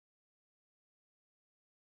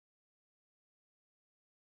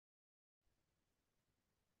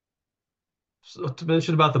So to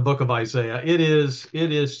mention about the book of Isaiah, it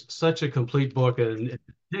is such a complete book, and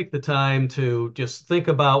take the time to just think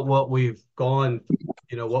about what we've gone,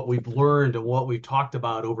 what we've learned and what we've talked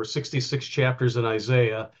about over 66 chapters in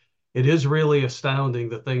Isaiah. It is really astounding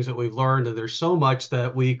the things that we've learned, and there's so much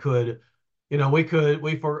that we could,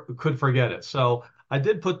 could forget it. So I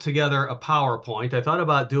did put together a PowerPoint. I thought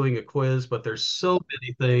about doing a quiz, but there's so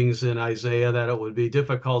many things in Isaiah that it would be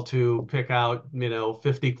difficult to pick out,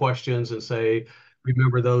 50 questions and say,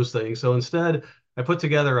 remember those things. So instead, I put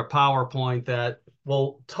together a PowerPoint that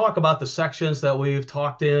will talk about the sections that we've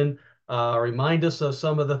talked in, remind us of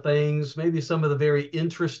some of the things, maybe some of the very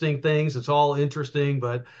interesting things. It's all interesting,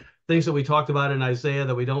 but things that we talked about in Isaiah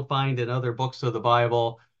that we don't find in other books of the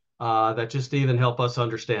Bible, that just even help us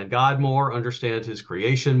understand God more, understand his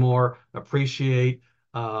creation more, appreciate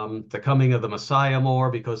the coming of the Messiah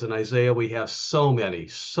more, because in Isaiah we have so many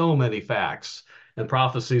facts and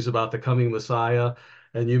prophecies about the coming Messiah.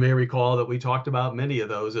 And you may recall that we talked about many of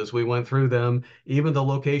those as we went through them, even the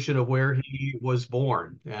location of where he was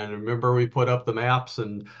born. And remember, we put up the maps,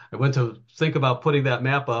 and I went to think about putting that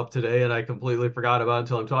map up today, and I completely forgot about it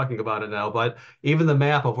until I'm talking about it now. But even the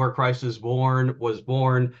map of where Christ is born was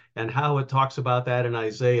born, and how it talks about that in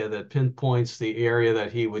Isaiah, that pinpoints the area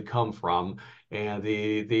that he would come from and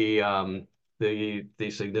the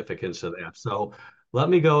significance of that. So let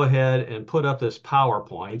me go ahead and put up this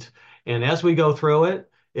PowerPoint. And as we go through it,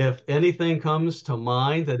 if anything comes to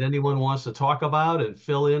mind that anyone wants to talk about and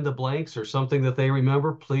fill in the blanks or something that they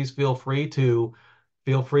remember, please feel free to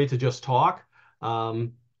just talk.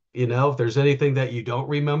 Um, if there's anything that you don't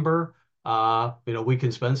remember, we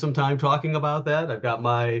can spend some time talking about that. I've got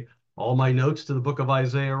my all my notes to the book of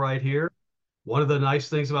Isaiah right here. One of the nice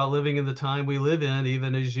things about living in the time we live in,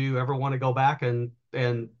 even as you ever want to go back and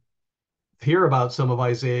hear about some of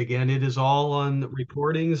Isaiah again, it is all on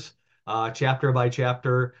recordings, chapter by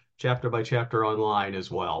chapter online as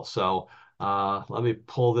well. So let me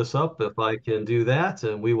pull this up if I can do that,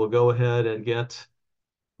 and we will go ahead and get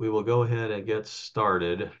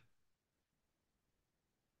started.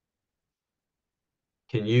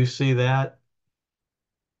 Can you see that?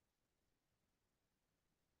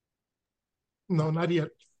 No, not yet.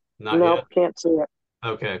 Not yet. Nope, can't see it.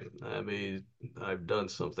 Okay. I've done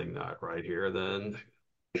something not right here then.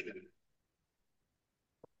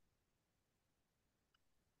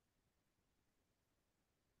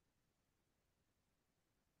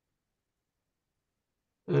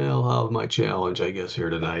 I'll have my challenge, I guess, here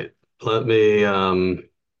tonight. Let me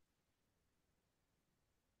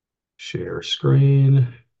share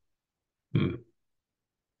screen. Hmm.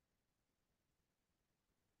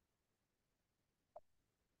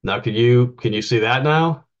 Now, can you see that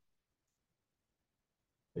now?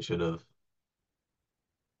 I should have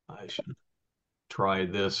I should have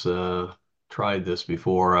tried this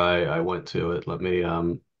before I went to it. Let me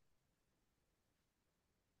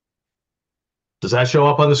does that show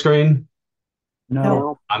up on the screen? No.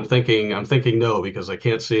 No. I'm thinking no, because I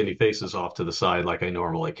can't see any faces off to the side like I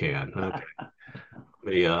normally can. Okay.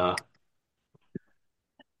 Let me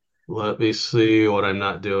let me see what I'm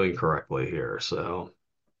not doing correctly here. So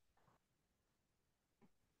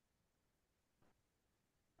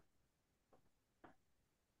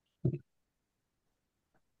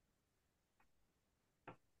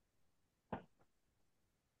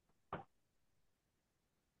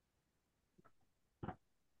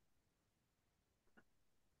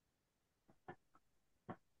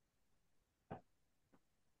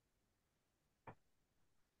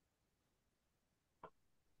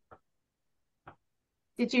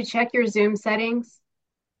Did you check your Zoom settings?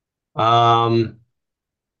 um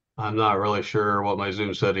I'm not really sure what my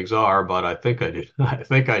Zoom settings are, but I think I did. I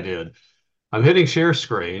think I did. I'm hitting share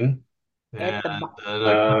screen, At and the then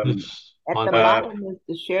I put Um, this at on the my. uh, bottom is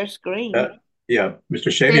the share screen. uh, yeah,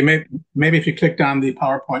 Mr. Shavy, Did maybe if you clicked on the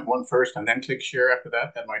PowerPoint one first and then click share after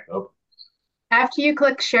that, that might help. After you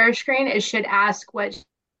click share screen, it should ask what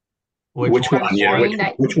Which Which one? share one Yeah, for? screen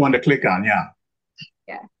that which one to click on? Yeah,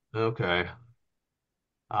 yeah. Okay.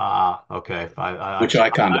 Okay. which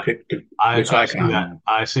icon to pick? Which I see that. icon?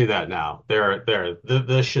 I see that now. There.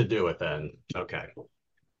 This should do it then. Okay.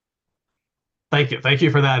 Thank you. Thank you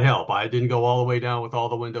for that help. I didn't go all the way down with all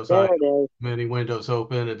the windows There it is. many windows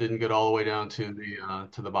open. It didn't get all the way down to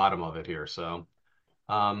the bottom of it here. So,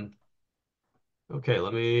 um, okay.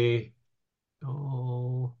 Let me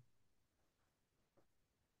go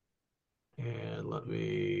and let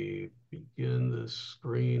me begin this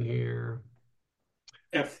screen here.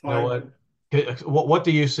 You know F5. what? What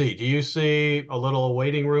do you see? Do you see a little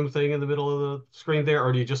waiting room thing in the middle of the screen there,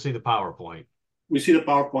 or do you just see the PowerPoint? We see the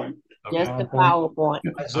PowerPoint. Okay. Just the PowerPoint.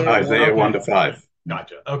 PowerPoint. Isaiah 1 Okay. to 5.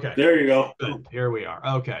 Gotcha. Okay. There you go. Good. Here we are.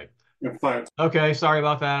 Okay. You're fine. Okay. Sorry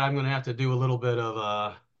about that. I'm going to have to do a little bit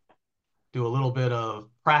of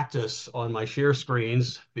practice on my share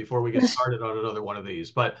screens before we get started on another one of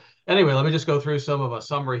these. But anyway, let me just go through some of a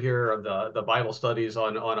summary here of the Bible studies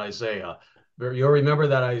on Isaiah. You'll remember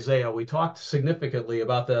that Isaiah, we talked significantly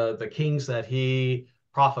about the kings that he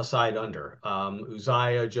prophesied under.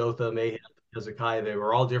 Uzziah, Jotham, Ahaz, Hezekiah, they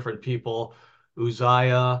were all different people.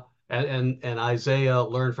 Uzziah and Isaiah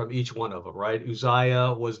learned from each one of them, right?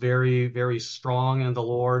 Uzziah was very, very strong in the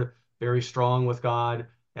Lord, very strong with God.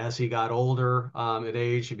 As he got older in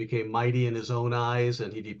age, he became mighty in his own eyes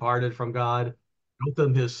and he departed from God.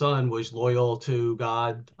 Jotham, his son, was loyal to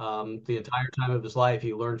God the entire time of his life.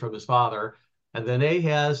 He learned from his father. And then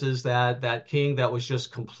Ahaz is that king that was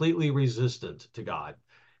just completely resistant to God.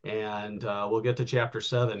 And we'll get to chapter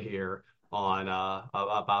 7 here on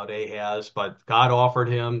about Ahaz. But God offered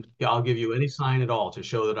him, I'll give you any sign at all to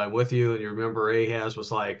show that I'm with you. And you remember Ahaz was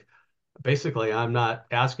like, basically, I'm not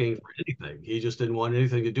asking for anything. He just didn't want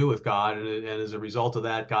anything to do with God. And as a result of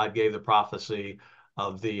that, God gave the prophecy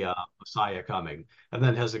of the Messiah coming. And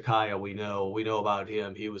then Hezekiah, we know about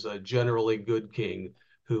him. He was a generally good king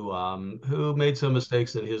who made some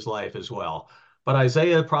mistakes in his life as well. But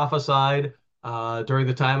Isaiah prophesied during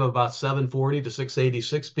the time of about 740 to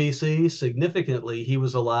 686 BC. Significantly, he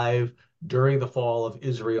was alive during the fall of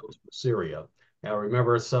Israel to Assyria. Now,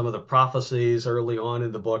 remember some of the prophecies early on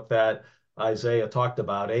in the book that Isaiah talked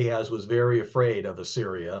about. Ahaz was very afraid of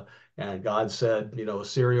Assyria, and God said,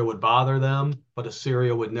 Assyria would bother them, but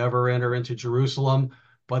Assyria would never enter into Jerusalem,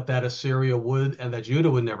 but that Assyria would, and that Judah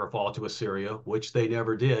would never fall to Assyria, which they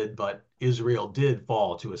never did, but Israel did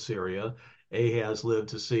fall to Assyria. Ahaz lived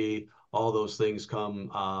to see all those things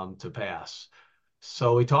come to pass.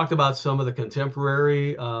 So we talked about some of the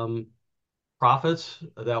contemporary prophets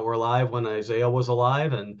that were alive when Isaiah was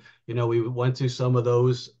alive, and we went to some of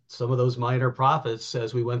those minor prophets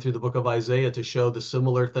as we went through the book of Isaiah to show the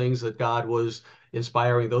similar things that God was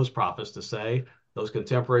inspiring those prophets to say. Those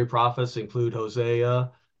contemporary prophets include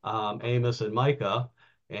Hosea, Amos, and Micah,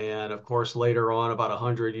 and of course later on, about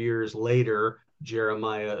 100 years later,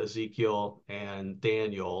 Jeremiah, Ezekiel, and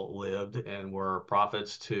Daniel lived and were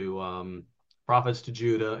prophets to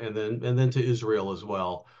Judah and then to Israel as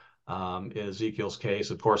well. In Ezekiel's case,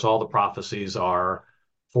 of course, all the prophecies are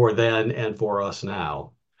for then and for us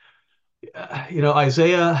now.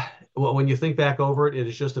 Isaiah, well, when you think back over it, it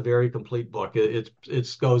is just a very complete book.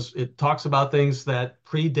 It talks about things that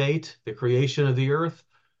predate the creation of the earth,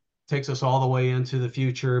 takes us all the way into the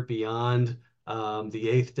future beyond the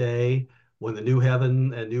eighth day when the new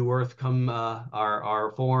heaven and new earth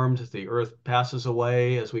are formed. The earth passes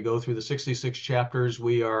away. As we go through the 66 chapters,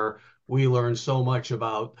 we learn so much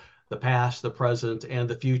about the past, the present, and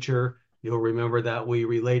the future. You'll remember that we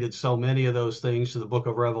related so many of those things to the book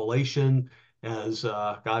of Revelation as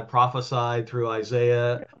God prophesied through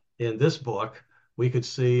Isaiah in this book. We could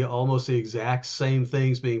see almost the exact same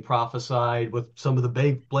things being prophesied with some of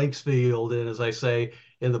the blanks filled in, as I say,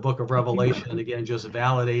 in the book of Revelation. Again, just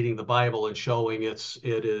validating the Bible and showing it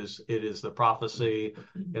is the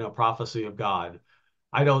prophecy of God.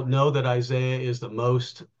 I don't know that Isaiah is the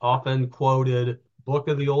most often quoted book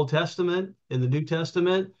of the Old Testament in the New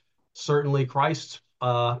Testament. Certainly Christ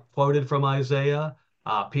quoted from Isaiah.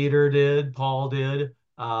 Peter did, Paul did.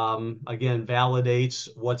 Again, validates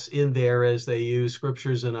what's in there as they use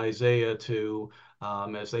scriptures in Isaiah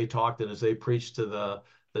as they talked and as they preached to the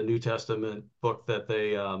New Testament book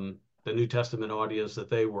the New Testament audience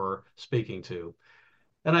that they were speaking to.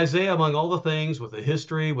 And Isaiah, among all the things, with the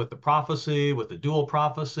history, with the prophecy, with the dual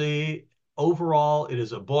prophecy, overall,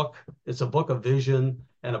 it's a book of vision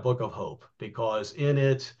and a book of hope, because in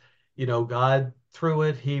it, God, through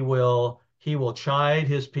it, he will chide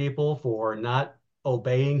his people for not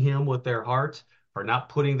obeying him with their heart, for not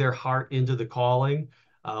putting their heart into the calling.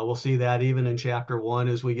 We'll see that even in chapter 1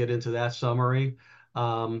 as we get into that summary.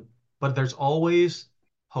 But there's always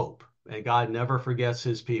hope, and God never forgets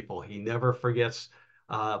his people. He never forgets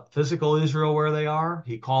physical Israel where they are.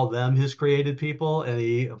 He called them his created people, and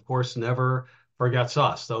he, of course, never forgets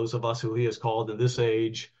us, those of us who he has called in this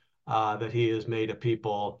age, that he has made a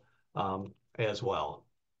people as well.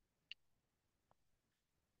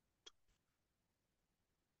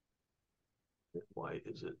 Why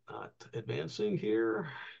is it not advancing here?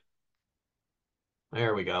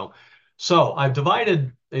 There we go. So I've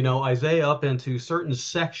divided, Isaiah up into certain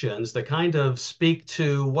sections that kind of speak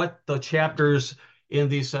to what the chapters in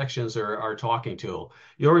these sections are talking to.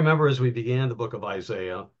 You'll remember as we began the book of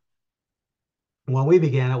Isaiah, when we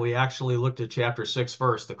began it, we actually looked at chapter 6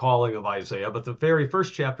 first, the calling of Isaiah. But the very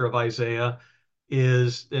first chapter of Isaiah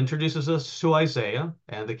is introduces us to Isaiah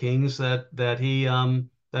and the kings that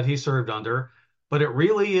he served under. But it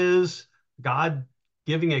really is God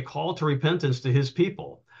giving a call to repentance to his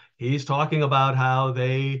people. He's talking about how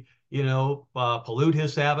they, pollute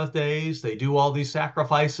his Sabbath days. They do all these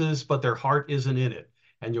sacrifices, but their heart isn't in it.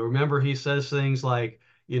 And you remember he says things like,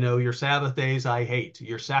 your Sabbath days I hate,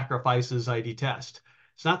 your sacrifices I detest.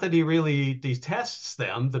 It's not that he really detests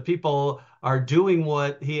them. The people are doing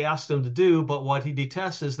what he asked them to do, but what he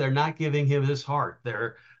detests is they're not giving him his heart,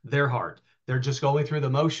 their heart. They're just going through the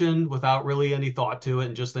motion without really any thought to it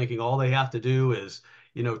and just thinking all they have to do is,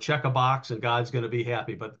 check a box and God's going to be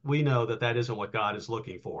happy. But we know that that isn't what God is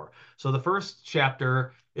looking for. So the first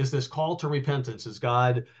chapter is this call to repentance as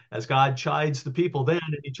God chides the people then,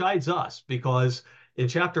 and he chides us because in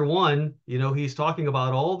chapter 1, he's talking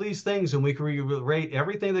about all these things, and we can rate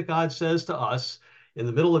everything that God says to us. In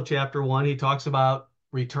the middle of chapter 1, he talks about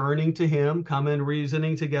returning to him, coming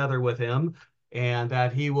reasoning together with him, and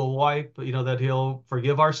that he will that he'll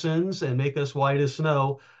forgive our sins and make us white as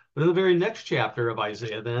snow. But in the very next chapter of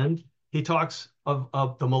Isaiah, then, he talks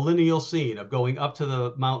of the millennial scene of going up to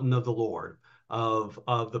the mountain of the Lord, of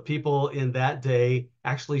the people in that day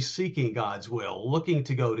actually seeking God's will, looking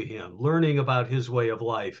to go to him, learning about his way of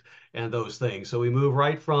life and those things. So we move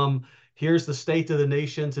right from here's the state of the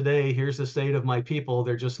nation today, here's the state of my people.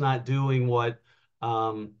 They're just not doing what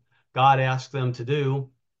God asked them to do.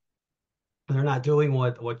 They're not doing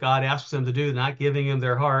what God asks them to do, not giving him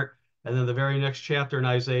their heart. And then the very next chapter in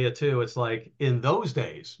Isaiah 2, it's like in those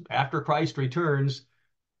days, after Christ returns,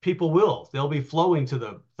 they'll be flowing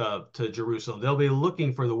to Jerusalem. They'll be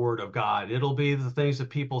looking for the word of God. It'll be the things that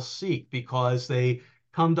people seek because they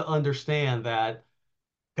come to understand that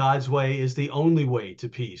God's way is the only way to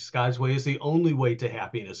peace. God's way is the only way to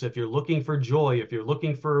happiness. If you're looking for joy, if you're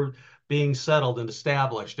looking for being settled and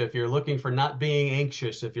established, if you're looking for not being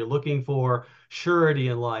anxious, if you're looking for surety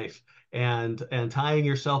in life and tying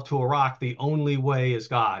yourself to a rock, the only way is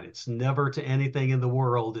God. It's never to anything in the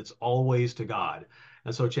world. It's always to God.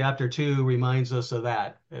 And so chapter 2 reminds us of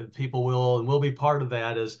that. And people will be part of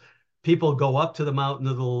that as people go up to the mountain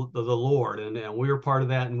of the Lord, and we're part of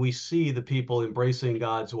that, and we see the people embracing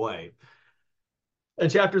God's way.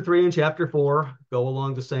 And chapter 3 and chapter 4 go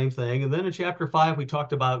along the same thing. And then in chapter 5, we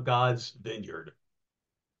talked about God's vineyard.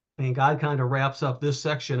 And God kind of wraps up this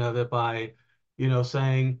section of it by,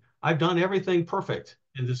 saying, I've done everything perfect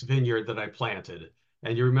in this vineyard that I planted.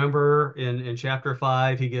 And you remember in chapter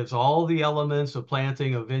 5, he gives all the elements of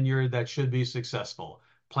planting a vineyard that should be successful.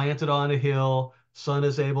 Plant it on a hill, sun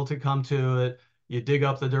is able to come to it. You dig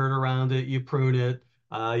up the dirt around it, you prune it.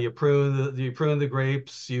 You prune the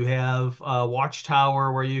grapes. You have a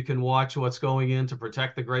watchtower where you can watch what's going in to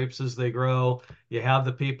protect the grapes as they grow. You have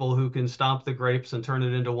the people who can stomp the grapes and turn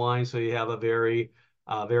it into wine. So you have a very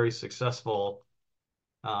successful,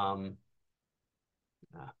 um,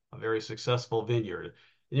 a very successful vineyard.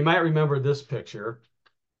 And you might remember this picture.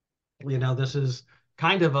 This is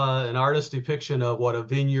kind of an artist depiction of what a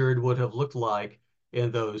vineyard would have looked like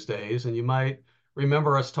in those days. And you might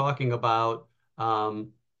remember us talking about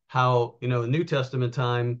how, in New Testament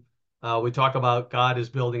time, we talk about God is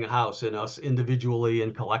building a house in us individually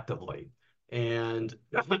and collectively. And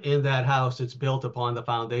in that house, it's built upon the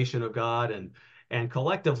foundation of God. And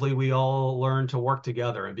collectively, we all learn to work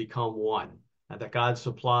together and become one. And that God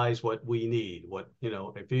supplies what we need. What,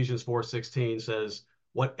 Ephesians 4:16 says,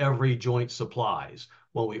 what every joint supplies.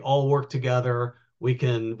 When we all work together, we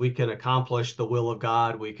can accomplish the will of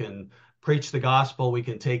God. We can preach the gospel. We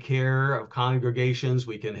can take care of congregations.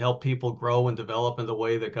 We can help people grow and develop in the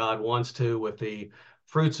way that God wants to with the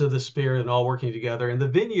fruits of the Spirit and all working together. And the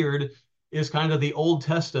vineyard is kind of the Old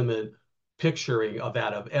Testament picturing of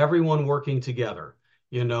that, of everyone working together.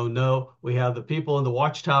 No, we have the people in the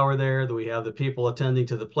watchtower there, we have the people attending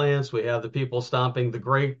to the plants, we have the people stomping the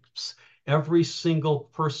grapes. Every single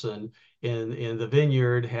person in the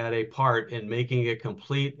vineyard had a part in making it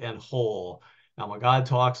complete and whole. Now, when God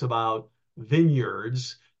talks about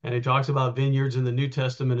vineyards, and he talks about vineyards in the New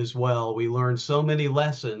Testament as well, we learn so many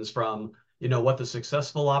lessons from what the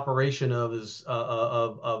successful operation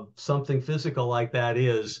of something physical like that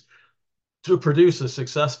is to produce a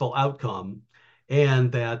successful outcome,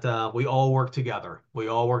 and that we all work together. We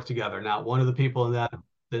all work together. Not one of the people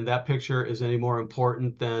in that picture is any more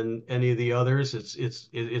important than any of the others.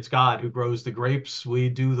 It's God who grows the grapes. We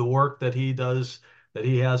do the work that He does, that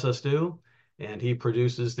He has us do, and He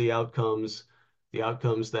produces the outcomes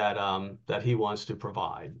that He wants to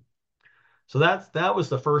provide. So that was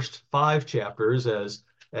the first 5 chapters as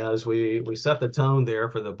as we set the tone there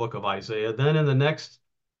for the book of Isaiah. Then in the next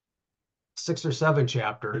 6 or 7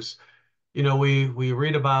 chapters, we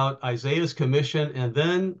read about Isaiah's commission, and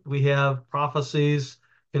then we have prophecies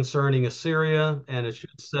concerning Assyria, and it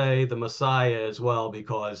should say the Messiah as well,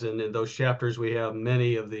 because in those chapters we have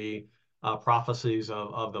many of the prophecies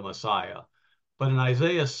of the Messiah. But in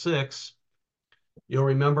Isaiah 6, you'll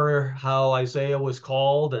remember how Isaiah was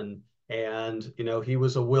called, and he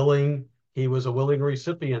was a willing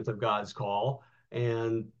recipient of God's call,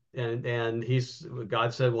 and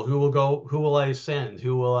God said, well, who will I send,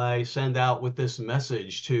 who will I send out with this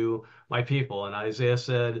message to my people? And Isaiah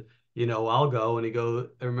said, I'll go. And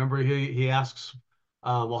remember, he asks,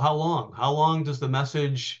 well, how long does the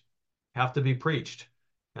message have to be preached?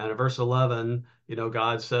 And in verse 11,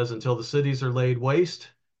 God says, until the cities are laid waste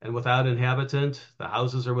and without inhabitant, the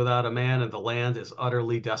houses are without a man, and the land is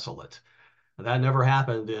utterly desolate. And that never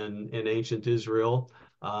happened in ancient Israel,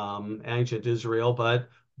 but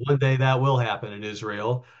one day that will happen in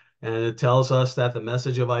Israel. And it tells us that the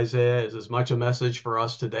message of Isaiah is as much a message for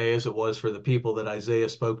us today as it was for the people that Isaiah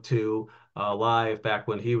spoke to live back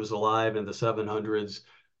when he was alive in the 700s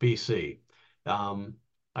BC. Um,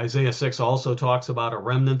 Isaiah 6 also talks about a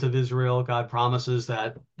remnant of Israel. God promises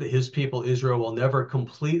that his people Israel will never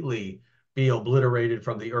completely be obliterated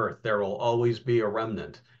from the earth. There will always be a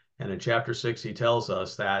remnant. And in chapter 6, he tells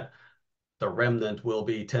us that the remnant will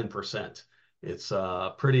be 10%. It's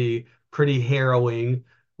pretty harrowing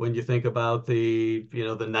when you think about the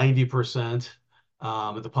 90%,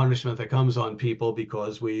 the punishment that comes on people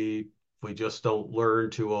because we just don't learn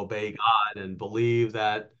to obey God and believe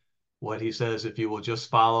that what he says, if you will just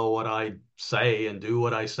follow what I say and do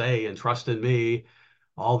what I say and trust in me,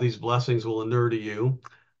 all these blessings will inure to you.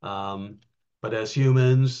 Um, but as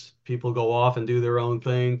humans, people go off and do their own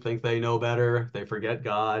thing, think they know better, they forget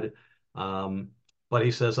God. Um, but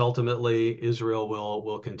he says ultimately Israel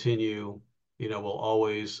will continue, will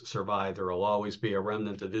always survive. There will always be a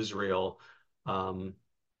remnant of Israel um,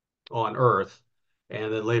 on earth.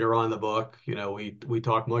 And then later on in the book, we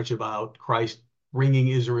talk much about Christ bringing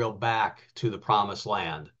Israel back to the promised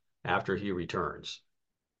land after he returns.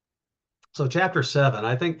 So chapter 7,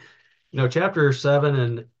 I think, chapter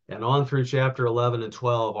 7 and on through chapter 11 and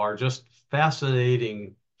 12 are just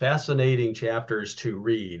fascinating chapters to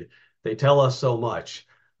read. They tell us so much.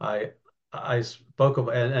 I I spoke of,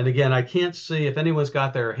 and again, I can't see if anyone's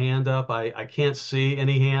got their hand up. I can't see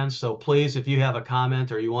any hands. So please, if you have a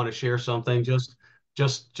comment or you want to share something, just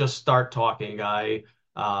start talking.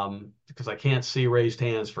 Because I can't see raised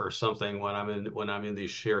hands for something when I'm in the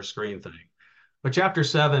share screen thing. But chapter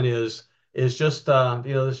 7 is just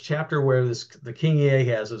this chapter where the King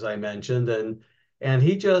Ahaz, as I mentioned, and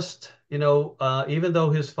he just even though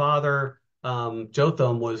his father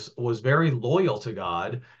Jotham was very loyal to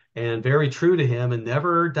God and very true to him and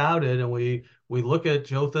never doubted, and we look at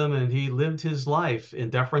Jotham and he lived his life in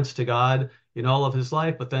deference to God in all of his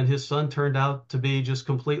life, but then his son turned out to be just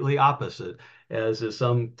completely opposite, as is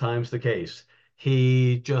sometimes the case.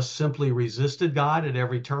 He just simply resisted God at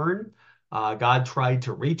every turn. God tried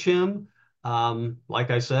to reach him.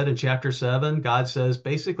 Like I said in chapter 7, God says,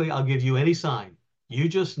 basically, I'll give you any sign. You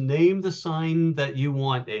just name the sign that you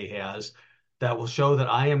want, Ahaz, that will show that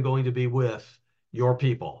I am going to be with your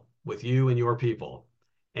people, with you and your people.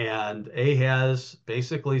 And Ahaz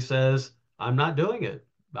basically says, I'm not doing it.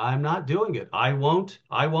 I'm not doing it. I won't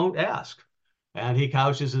ask. And he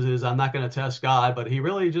couches it as I'm not going to test God, but he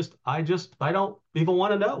really I don't even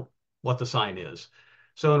want to know what the sign is.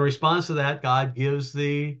 So in response to that, God gives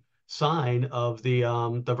the sign of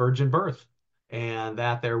the virgin birth, and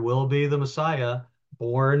that there will be the Messiah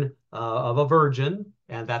born of a virgin,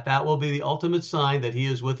 and that will be the ultimate sign that he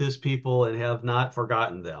is with his people and have not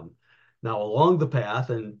forgotten them. Now, along the path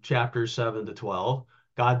in chapters 7 to 12,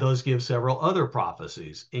 God does give several other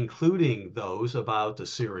prophecies, including those about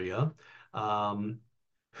Assyria, um,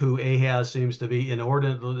 who Ahaz seems to be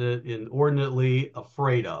inordinately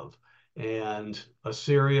afraid of. And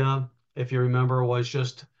Assyria, if you remember, was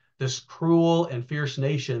just this cruel and fierce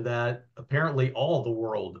nation that apparently all the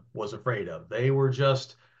world was afraid of. They were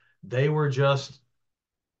just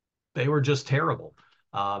terrible.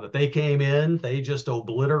 But they came in, they just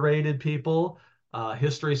obliterated people.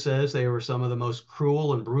 History says they were some of the most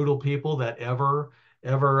cruel and brutal people that ever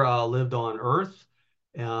lived on Earth,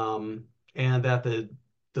 um, and that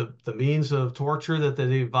the means of torture that they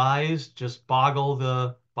devised just boggle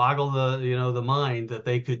the the mind that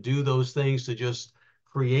they could do those things to just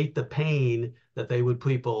create the pain that they would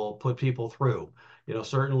put people through.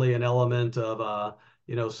 Certainly an element of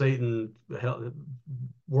Satan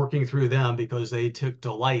working through them because they took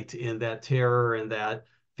delight in that terror and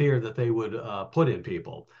fear that they would put in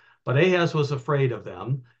people. But Ahaz was afraid of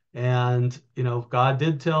them. And, God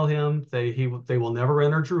did tell him they will never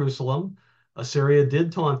enter Jerusalem. Assyria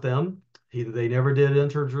did taunt them. They never did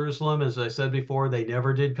enter Jerusalem. As I said before, they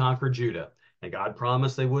never did conquer Judah. And God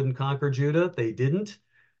promised they wouldn't conquer Judah. They didn't.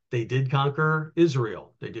 They did conquer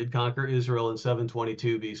Israel. They did conquer Israel in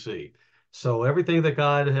 722 BC. So everything that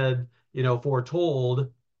God had,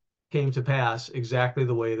 foretold came to pass exactly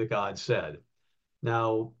the way that God said.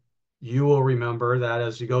 Now, you will remember that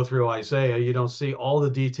as you go through Isaiah, you don't see all the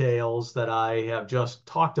details that I have just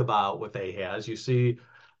talked about with Ahaz. You see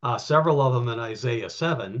several of them in Isaiah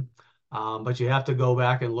 7, but you have to go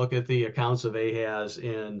back and look at the accounts of Ahaz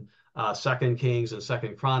in 2 Kings and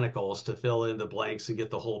 2 Chronicles to fill in the blanks and get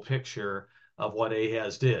the whole picture of what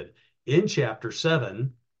Ahaz did. In chapter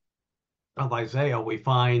 7 of Isaiah, we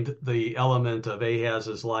find the element of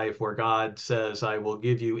Ahaz's life where God says, I will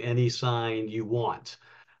give you any sign you want.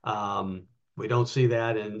 We don't see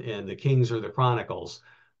that in the Kings or the Chronicles,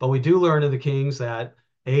 but we do learn in the Kings that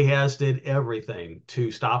Ahaz did everything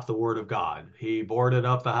to stop the word of God. He boarded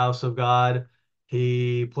up the house of God.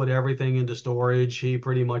 He put everything into storage. He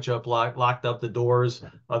pretty much locked up the doors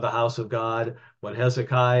of the house of God. When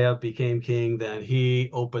Hezekiah became king, then he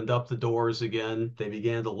opened up the doors again. They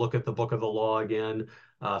began to look at the book of the law again,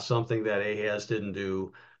 something that Ahaz didn't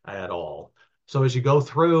do at all. So as you go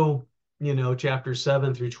through, chapters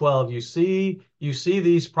 7 through 12, you see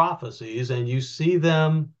these prophecies and you see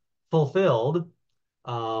them fulfilled.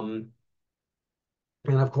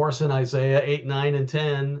 And of course, in Isaiah 8, 9, and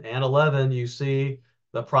 10 and 11, you see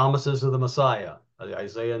the promises of the Messiah.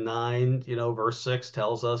 Isaiah 9, verse 6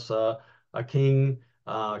 tells us a king,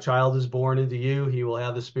 a child is born into you. He will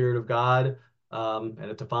have the Spirit of God. And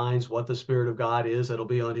it defines what the Spirit of God is. It'll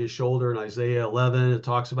be on his shoulder. In Isaiah 11, it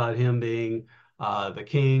talks about him being the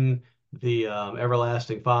king, the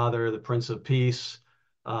everlasting Father, the Prince of Peace,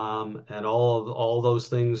 and all those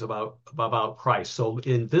things about Christ. So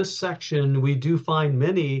in this section, we do find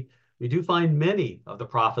many of the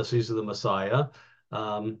prophecies of the Messiah.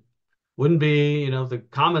 Wouldn't be, the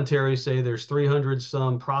commentaries say there's 300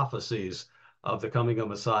 some prophecies of the coming of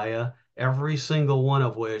Messiah, every single one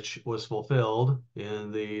of which was fulfilled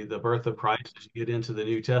in the birth of Christ as you get into the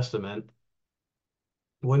New Testament.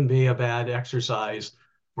 Wouldn't be a bad exercise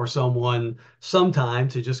for someone sometime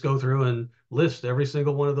to just go through and list every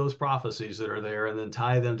single one of those prophecies that are there and then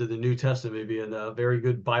tie them to the New Testament. Maybe a very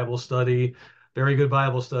good Bible study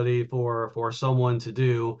for someone to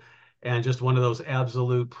do, and just one of those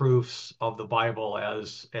absolute proofs of the Bible,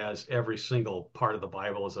 as every single part of the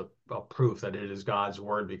Bible is a proof that it is God's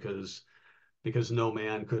word, because no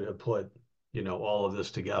man could have put all of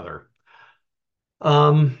this together.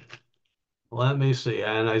 Let me see.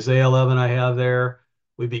 And Isaiah 11, I have there.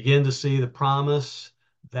 We begin to see the promise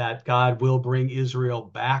that God will bring Israel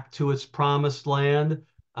back to its promised land.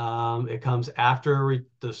 It comes after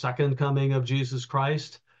the second coming of Jesus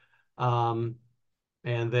Christ. And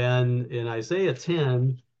then in Isaiah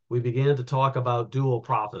 10, we began to talk about dual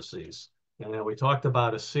prophecies. And then we talked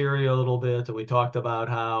about Assyria a little bit, and we talked about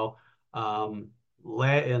how in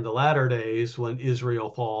the latter days, when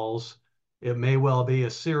Israel falls, it may well be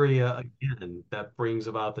Assyria again that brings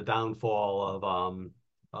about the downfall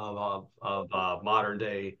of modern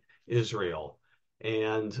day Israel.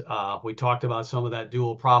 And we talked about some of that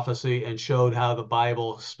dual prophecy and showed how the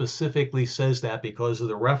Bible specifically says that because of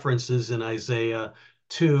the references in Isaiah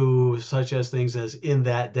to such as things as in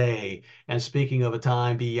that day, and speaking of a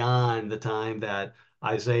time beyond the time that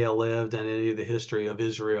Isaiah lived and any of the history of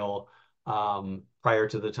Israel prior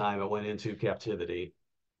to the time it went into captivity.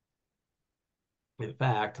 In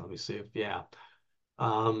fact, let me see if, yeah.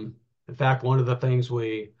 In fact, one of the things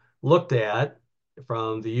we looked at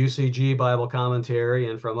from the UCG Bible commentary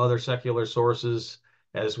and from other secular sources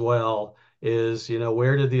as well is,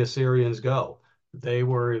 where did the Assyrians go? They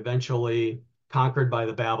were eventually conquered by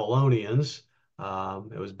the Babylonians.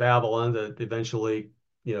 It was Babylon that eventually,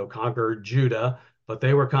 conquered Judah, but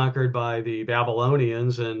they were conquered by the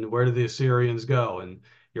Babylonians. And where did the Assyrians go? And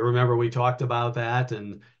you remember we talked about that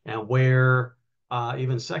and where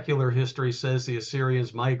even secular history says the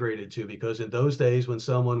Assyrians migrated to, because in those days when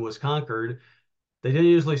someone was conquered, they didn't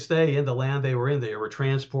usually stay in the land they were in. They were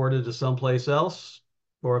transported to someplace else,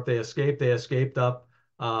 or if they escaped up,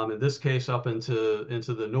 in this case, up into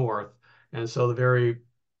the north. And so the very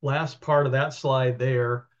last part of that slide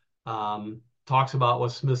there talks about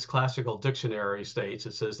what Smith's Classical Dictionary states.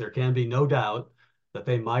 It says there can be no doubt that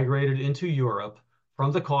they migrated into Europe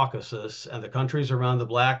from the Caucasus and the countries around the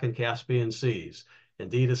Black and Caspian Seas.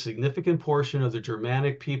 Indeed, a significant portion of the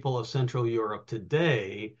Germanic people of Central Europe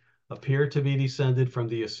today appear to be descended from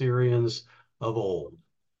the Assyrians of old.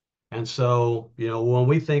 And so, when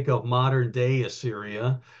we think of modern day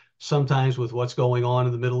Assyria, sometimes with what's going on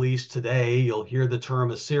in the Middle East today, you'll hear the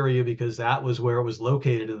term Assyria because that was where it was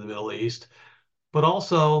located in the Middle East. But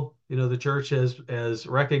also, the church has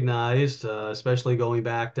recognized, especially going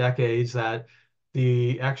back decades, that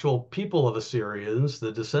the actual people of Assyrians,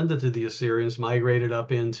 the descendants of the Assyrians, migrated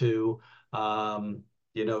up into,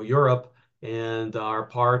 Europe and are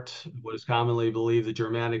what is commonly believed the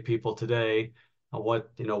Germanic people today.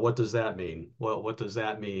 What does that mean? What does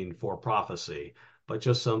that mean for prophecy? But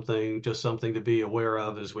just something to be aware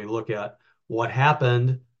of as we look at what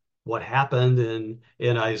happened,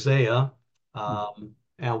 in Isaiah,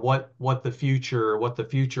 and what the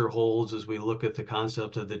future holds as we look at the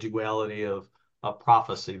concept of the duality of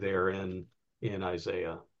prophecy there in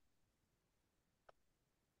Isaiah.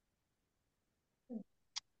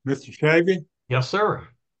 Mr. Shavy, Yes, sir.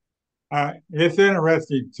 it's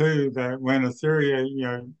interesting too that when Assyria,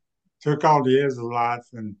 took all the Israelites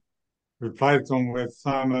and replaced them with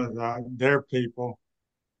some of their people,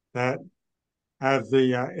 that as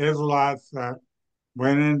the Israelites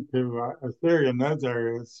went into Assyria in those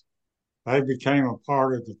areas, they became a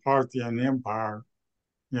part of the Parthian Empire,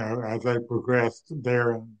 as they progressed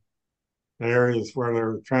there in the areas where they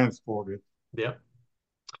were transported. Yep.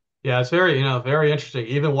 Yeah, it's very interesting.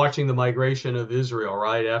 Even watching the migration of Israel,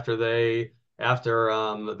 right after they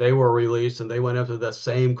were released and they went into the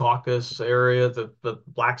same Caucasus area, the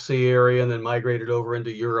Black Sea area, and then migrated over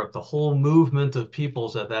into Europe. The whole movement of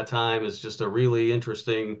peoples at that time is just a really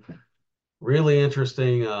interesting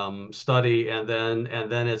study, and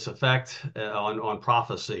then its effect on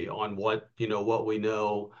prophecy, on what we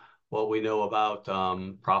know about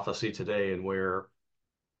prophecy today and where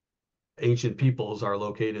ancient peoples are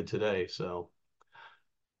located today. So,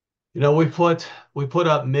 we put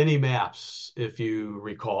up many maps, if you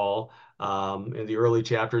recall, in the early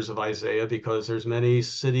chapters of Isaiah, because there's many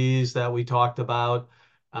cities that we talked about.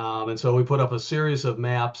 And so we put up a series of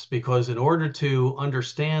maps because in order to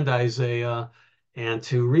understand Isaiah and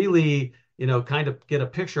to really, kind of get a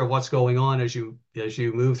picture of what's going on as you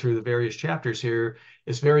move through the various chapters here,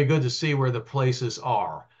 it's very good to see where the places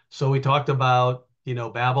are. So we talked about,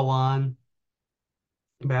 Babylon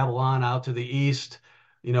out to the east.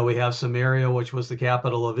 We have Samaria, which was the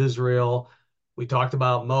capital of Israel. We talked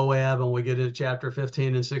about Moab, and we get into chapter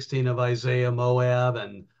 15 and 16 of Isaiah. Moab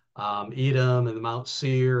and Edom and Mount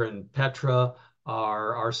Seir and Petra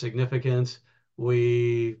are significant.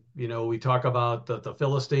 We talk about the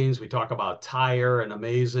Philistines. We talk about Tyre, an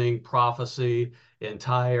amazing prophecy in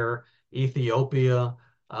Tyre. Ethiopia,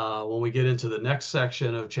 when we get into the next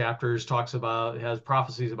section of chapters, it has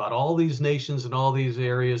prophecies about all these nations and all these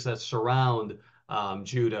areas that surround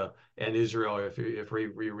Judah and Israel, if we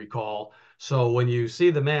recall. So when you see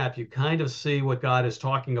the map, you kind of see what God is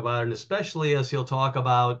talking about, and especially as he'll talk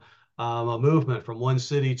about a movement from one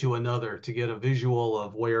city to another to get a visual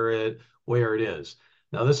of where it is.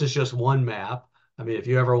 Now, this is just one map. I mean, if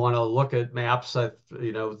you ever want to look at maps, all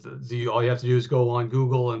you have to do is go on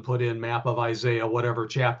Google and put in map of Isaiah, whatever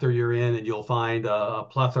chapter you're in, and you'll find a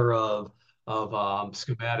plethora of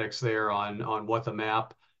schematics there on what the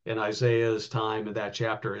map in Isaiah's time in that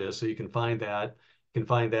chapter is. So you can find that. You can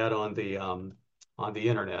find that on the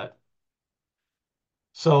internet.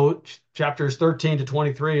 So chapters 13 to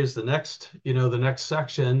 23 is the next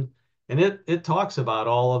section, and it talks about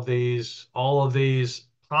all of these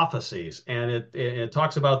prophecies, and it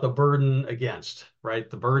talks about the burden against, right?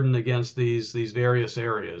 The burden against these various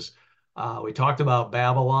areas. We talked about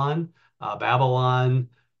Babylon. Babylon,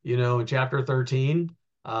 in chapter 13,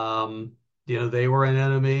 they were an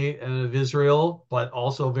enemy of Israel, but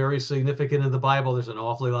also very significant in the Bible. There's an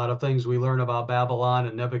awfully lot of things we learn about Babylon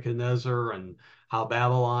and Nebuchadnezzar and how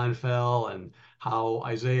Babylon fell and how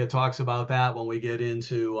Isaiah talks about that when we get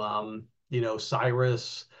into,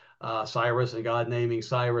 Cyrus and God naming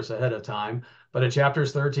Cyrus ahead of time. But in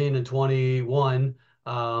chapters 13 and 21,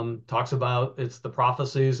 talks about it's the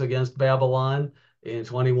prophecies against Babylon. In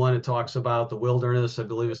 21, it talks about the wilderness. I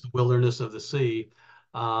believe it's the wilderness of the sea.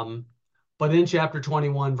 But in chapter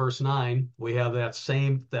 21, verse 9, we have that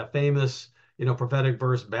famous, prophetic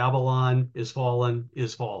verse, Babylon is fallen,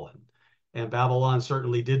 is fallen. And Babylon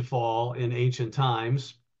certainly did fall in ancient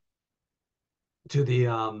times to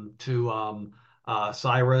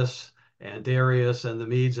Cyrus and Darius and the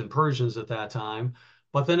Medes and Persians at that time.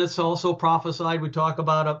 But then it's also prophesied. We talk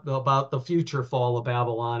about the future fall of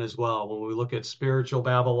Babylon as well. When we look at spiritual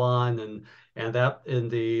Babylon and that in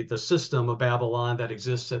the system of Babylon that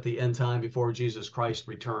exists at the end time before Jesus Christ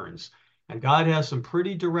returns. And God has some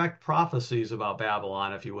pretty direct prophecies about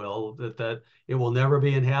Babylon, if you will, that it will never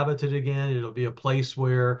be inhabited again. It'll be a place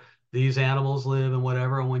where these animals live and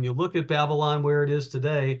whatever. And when you look at Babylon where it is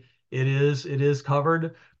today, it is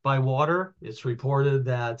covered by water. It's reported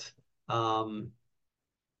that um,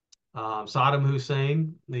 Saddam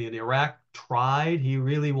Hussein in Iraq tried. He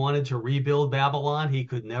really wanted to rebuild Babylon. He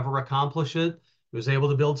could never accomplish it. He was able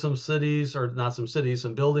to build some cities, or not some cities,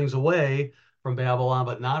 some buildings away from Babylon,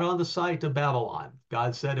 but not on the site of Babylon.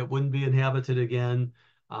 God said it wouldn't be inhabited again,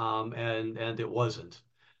 and it wasn't.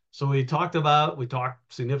 So we talked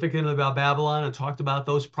significantly about Babylon and talked about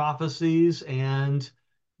those prophecies and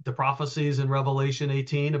the prophecies in Revelation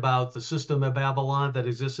 18 about the system of Babylon that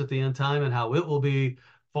exists at the end time and how it will be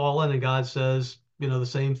fallen. And God says, the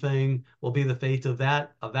same thing will be the fate of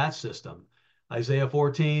that system. Isaiah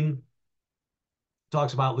 14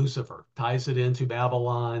 talks about Lucifer, ties it into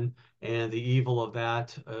Babylon and the evil of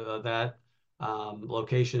that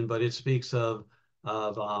location, but it speaks of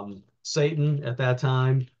Satan at that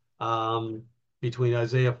time. Um, Between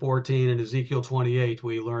Isaiah 14 and Ezekiel 28,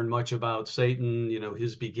 we learn much about Satan,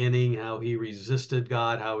 his beginning, how he resisted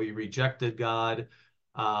God, how he rejected God,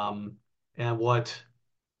 um, and what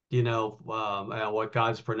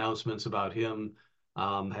God's pronouncements about him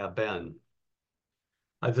have been.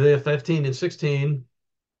 Isaiah 15 and 16,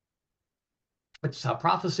 it's a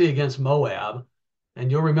prophecy against Moab.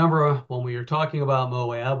 And you'll remember when we were talking about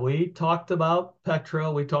Moab, we talked about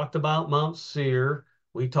Petra, we talked about Mount Seir,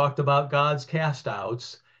 we talked about God's cast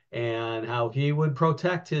outs and how he would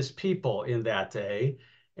protect his people in that day.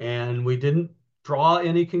 And we didn't draw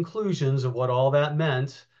any conclusions of what all that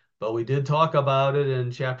meant, but we did talk about it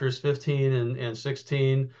in chapters 15 and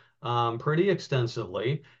 16 pretty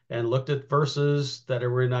extensively and looked at verses that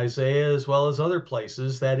are in Isaiah as well as other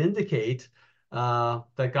places that indicate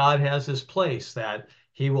that God has his place, that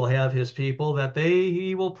he will have his people, that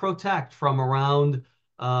he will protect from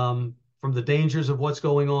the dangers of what's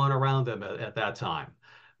going on around them at that time.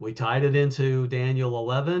 We tied it into Daniel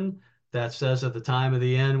 11 that says at the time of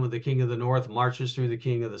the end, when the king of the north marches through the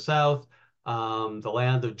king of the south, the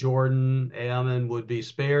land of Jordan, Ammon would be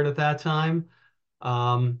spared at that time.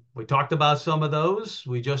 We talked about some of those.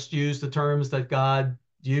 We just used the terms that God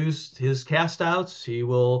used his cast outs. He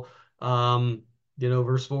will,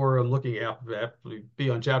 verse 4, I'm looking at be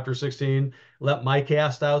on chapter 16. Let my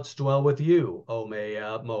cast outs dwell with you, O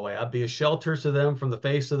Moab. Be a shelter to them from the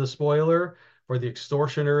face of the spoiler, for the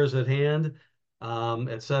extortioner is at hand,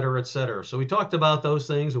 et cetera, et cetera. So we talked about those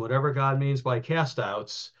things, and whatever God means by cast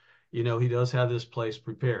outs, he does have this place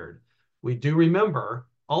prepared. We do remember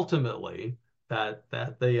ultimately that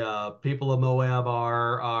the people of Moab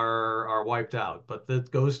are wiped out. But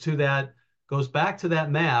that goes back to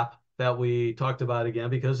that map that we talked about again,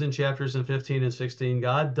 because in chapters in 15 and 16,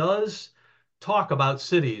 God does talk about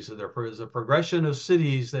cities. There is a progression of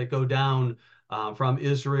cities that go down from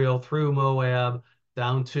Israel through Moab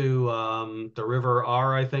down to the river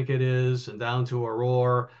Ar, I think it is, and down to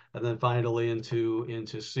Aroer, and then finally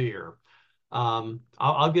into Seir.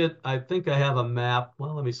 I think I have a map.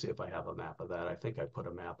 Well, let me see if I have a map of that. I think I put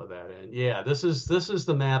a map of that in. Yeah, this is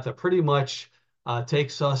the map that pretty much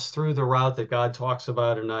takes us through the route that God talks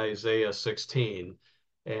about in Isaiah 16.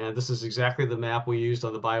 And this is exactly the map we used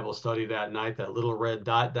on the Bible study that night. That little red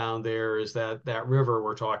dot down there is that river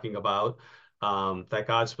we're talking about, that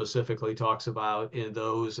God specifically talks about in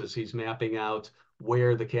those as he's mapping out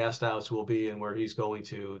where the cast outs will be and where he's going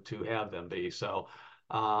to have them be. So,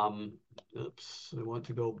 oops, I want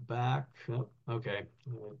to go back. Oh, okay.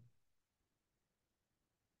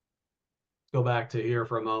 Go back to here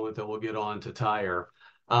for a moment, then we'll get on to Tyre.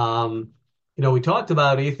 We talked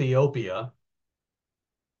about Ethiopia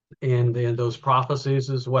and those prophecies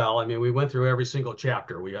as well. I mean, we went through every single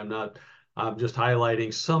chapter. I'm just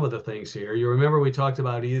highlighting some of the things here. You remember we talked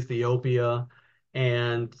about Ethiopia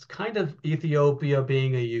and kind of Ethiopia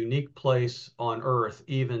being a unique place on earth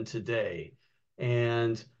even today.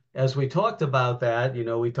 And as we talked about that,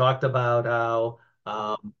 we talked about how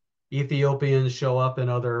Ethiopians show up in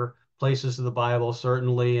other places of the Bible,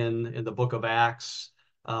 certainly in the book of Acts.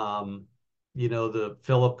 Um, the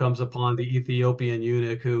Philip comes upon the Ethiopian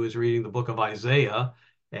eunuch who is reading the book of Isaiah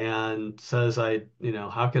and says,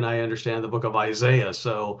 how can I understand the book of Isaiah?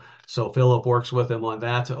 So Philip works with him on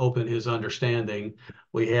that to open his understanding.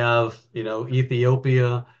 We have,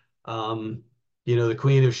 Ethiopia, the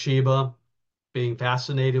Queen of Sheba being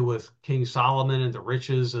fascinated with King Solomon and the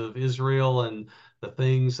riches of Israel and the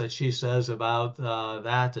things that she says about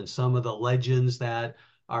that and some of the legends that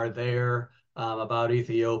are there about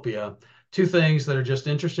Ethiopia. two things that are just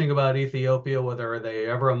interesting about Ethiopia, whether they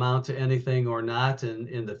ever amount to anything or not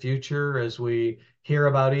in the future. As we hear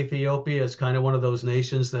about Ethiopia, it's kind of one of those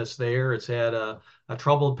nations that's there. It's had a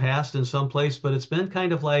troubled past in some place, but it's been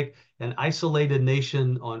kind of like an isolated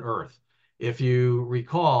nation on earth. If you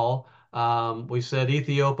recall, we said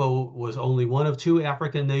Ethiopia was only one of two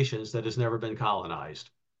African nations that has never been colonized.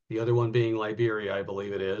 The other one being Liberia, I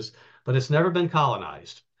believe it is, but it's never been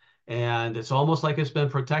colonized. And it's almost like it's been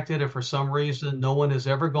protected, and for some reason, no one has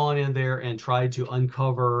ever gone in there and tried to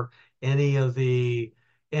uncover any of the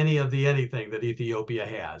anything that Ethiopia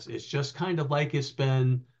has. It's just kind of like it's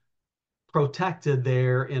been protected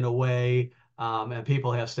there in a way, and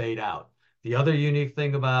people have stayed out. The other unique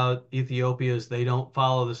thing about Ethiopia is they don't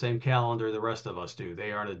follow the same calendar the rest of us do.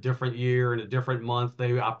 They are in a different year, in a different month.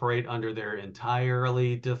 They operate under their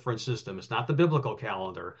entirely different system. It's not the biblical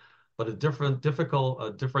calendar, but a different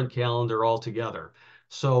calendar altogether.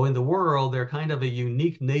 So in the world, they're kind of a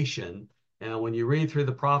unique nation. And when you read through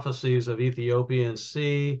the prophecies of Ethiopia and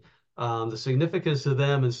see the significance of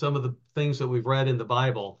them and some of the things that we've read in the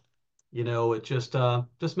Bible, it just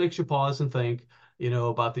makes you pause and think,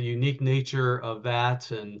 about the unique nature of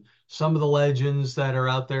that and some of the legends that are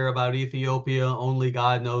out there about Ethiopia. Only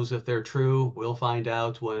God knows if they're true. We'll find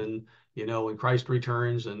out when Christ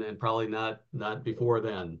returns, and probably not before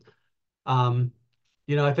then. Um,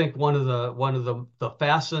 I think one of the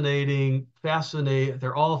fascinating,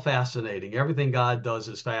 they're all fascinating. Everything God does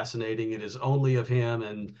is fascinating. It is only of him,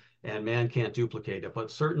 and man can't duplicate it.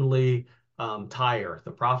 But certainly, Tyre,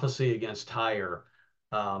 the prophecy against Tyre,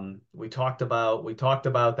 we talked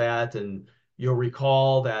about that, and you'll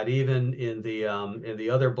recall that even in the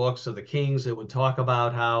other books of the kings, it would talk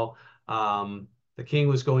about how the king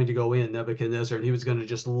was going to go in, Nebuchadnezzar, and he was going to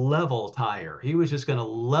just level Tyre. He was just going to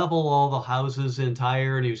level all the houses in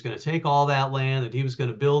Tyre, and he was going to take all that land, and he was going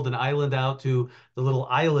to build an island out to the little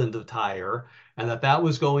island of Tyre, and that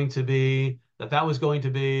was going to be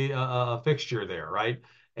a fixture there, right?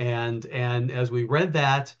 And as we read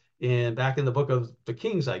that back in the book of the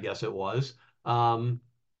Kings, I guess it was, um,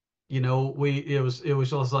 we it was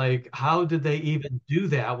just like, how did they even do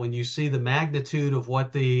that when you see the magnitude of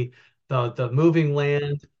what the moving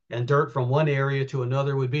land and dirt from one area to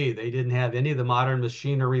another would be? They didn't have any of the modern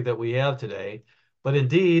machinery that we have today, but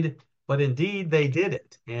indeed they did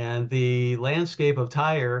it, and the landscape of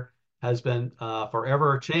Tyre has been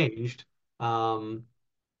forever changed. Um,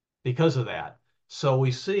 because of that. So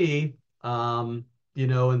we see, in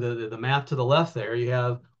the map to the left there, you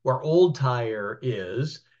have where Old Tyre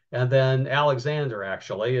is, and then Alexander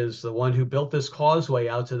actually is the one who built this causeway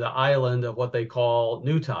out to the island of what they call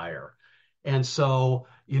New Tyre. And so,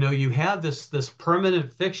 you have this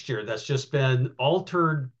permanent fixture that's just been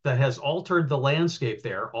altered, that has altered the landscape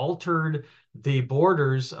there, altered the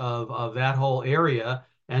borders of that whole area.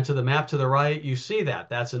 And to the map to the right, you see that.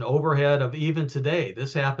 That's an overhead of even today.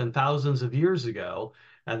 This happened thousands of years ago.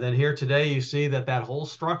 And then here today, you see that whole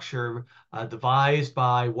structure devised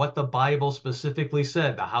by what the Bible specifically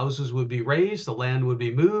said. The houses would be raised, the land would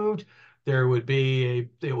be moved, it would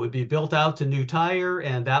be built out to New Tyre,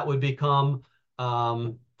 and that,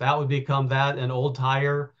 and Old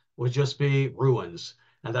Tyre would just be ruins.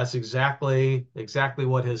 And that's exactly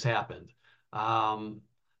what has happened. Um,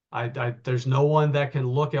 there's no one that can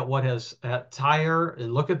look at what has at Tyre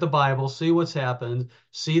and look at the Bible, see what's happened,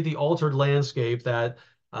 see the altered landscape that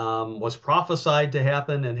was prophesied to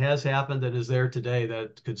happen and has happened and is there today,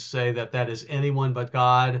 that could say that is anyone but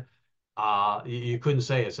God. You couldn't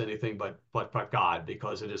say it's anything but God,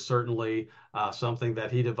 because it is certainly something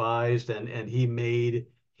that He devised and He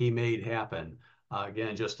made happen.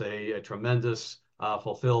 Again, just a tremendous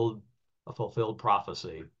fulfilled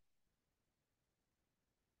prophecy.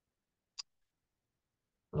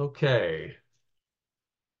 Okay.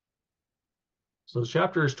 So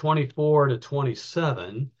chapters 24 to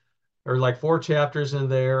 27 are like four chapters in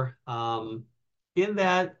there. In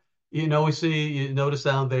that, you notice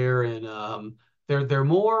down there, and they're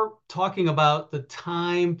more talking about the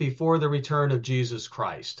time before the return of Jesus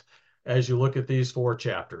Christ. As you look at these four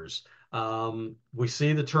chapters, we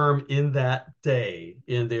see the term "in that day"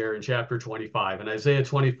 in there in chapter 25. In Isaiah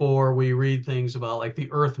 24, we read things about like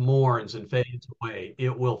the earth mourns and fades away;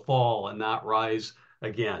 it will fall and not rise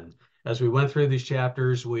again. As we went through these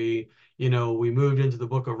chapters, we moved into the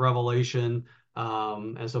book of Revelation,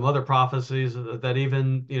 and some other prophecies that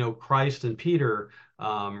even, Christ and Peter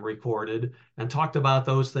recorded, and talked about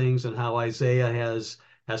those things, and how Isaiah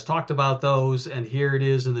has talked about those, and here it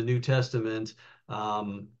is in the New Testament,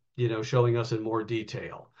 showing us in more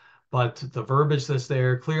detail. But the verbiage that's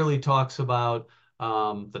there clearly talks about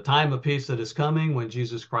The time of peace that is coming when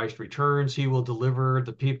Jesus Christ returns, he will deliver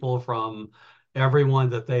the people from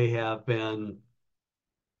everyone that they have been,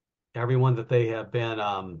 everyone that they have been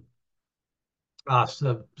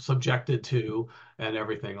subjected to and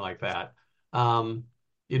everything like that. Um,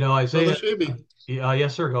 Brother Isaiah, Shabi,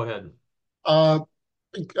 yes, sir, go ahead. uh,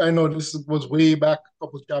 I know this was way back a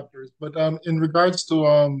couple of chapters, but in regards to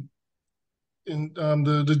in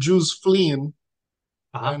the Jews fleeing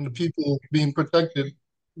Uh-huh. and the people being protected,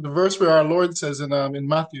 the verse where our Lord says in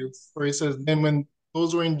Matthew, where he says, "Then when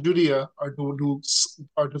those who are in Judea are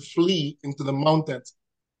to flee into the mountains,"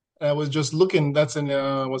 and I was just looking. That's in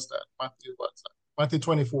what's that? Matthew, what's that? Matthew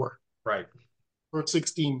 24, Right. verse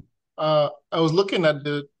 16. I was looking at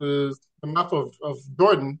the map of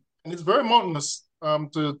Jordan, and it's very mountainous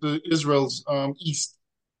to Israel's east.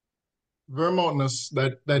 Very mountainous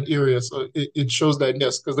that area. So it shows that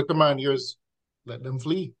yes, because the command here is let them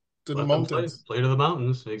flee to the Let them flee, mountains. flee to the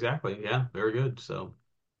mountains. Exactly. Yeah, very good. So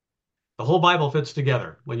the whole Bible fits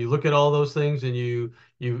together. When you look at all those things and you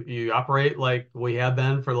operate like we have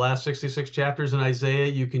been for the last 66 chapters in Isaiah,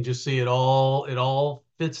 you can just see it all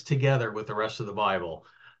fits together with the rest of the Bible.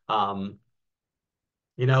 Um,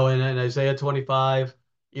 in Isaiah 25,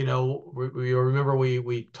 we remember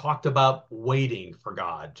we talked about waiting for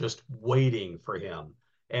God, just waiting for him.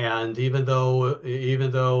 And even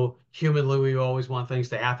though humanly we always want things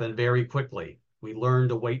to happen very quickly, we learn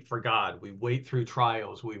to wait for God. We wait through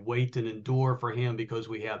trials. We wait and endure for him because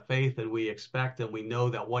we have faith and we expect and we know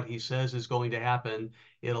that what he says is going to happen,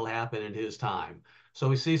 it'll happen in his time. So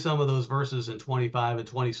we see some of those verses in 25 and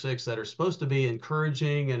 26 that are supposed to be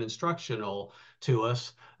encouraging and instructional to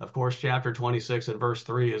us. Of course, chapter 26 and verse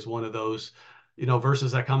 3 is one of those,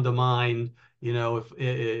 verses that come to mind,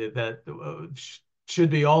 if that should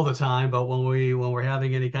be all the time, but when we're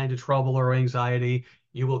having any kind of trouble or anxiety,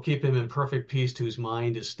 you will keep him in perfect peace whose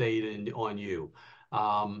mind is stayed on you.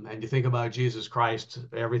 And you think about Jesus Christ,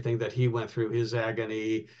 everything that he went through, his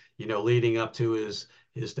agony, leading up to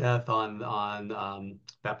his death on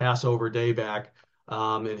that Passover day back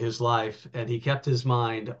in his life, and he kept his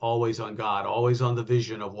mind always on God, always on the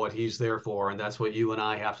vision of what he's there for, and that's what you and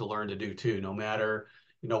I have to learn to do too. No matter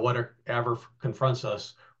whatever confronts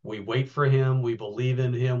us, we wait for him, we believe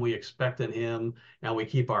in him, we expect in him, and we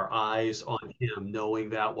keep our eyes on him, knowing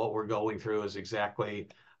that what we're going through is exactly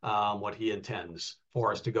what he intends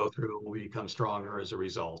for us to go through, and we become stronger as a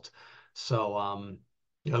result. So,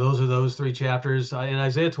 those are those three chapters. In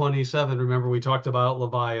Isaiah 27, remember we talked about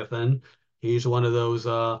Leviathan. He's one of those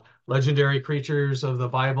legendary creatures of the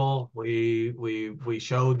Bible. We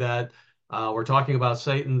showed that we're talking about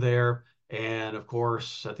Satan there, and of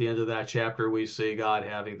course, at the end of that chapter, we see God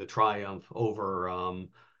having the triumph over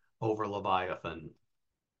Leviathan.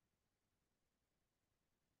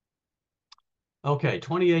 Okay,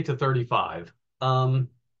 28 to 35.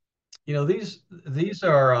 These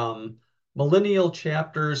are millennial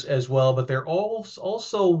chapters as well, but they're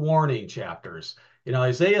also warning chapters.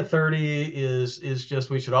 Isaiah 30 is just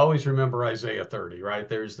we should always remember Isaiah 30, right?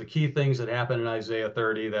 There's the key things that happen in Isaiah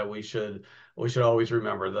 30 that we should always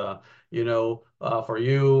remember. For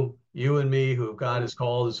you and me, who God has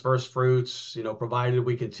called as first fruits, provided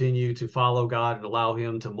we continue to follow God and allow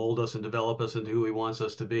Him to mold us and develop us into who He wants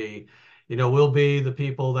us to be. We'll be the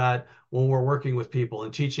people that when we're working with people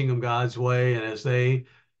and teaching them God's way, and as they,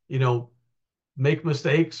 you know, make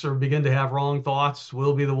mistakes or begin to have wrong thoughts,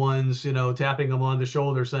 we'll be the ones, tapping them on the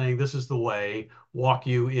shoulder saying, "This is the way, walk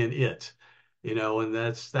you in it." And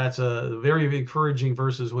that's a very encouraging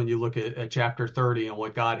verses when you look at chapter 30 and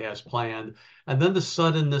what God has planned. And then the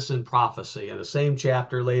suddenness in prophecy in the same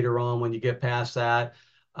chapter later on, when you get past that,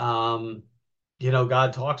 um,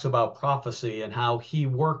 God talks about prophecy and how he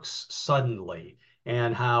works suddenly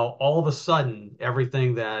and how all of a sudden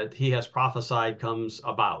everything that he has prophesied comes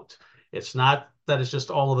about. It's not that it's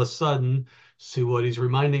just all of a sudden. So what he's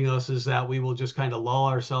reminding us is that we will just kind of lull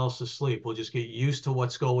ourselves to sleep. We'll just get used to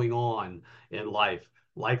what's going on in life,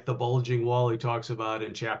 like the bulging wall he talks about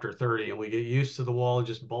in chapter 30. And we get used to the wall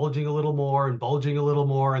just bulging a little more and bulging a little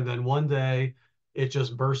more. And then one day it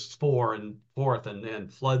just bursts forth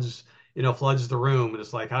and floods the room. And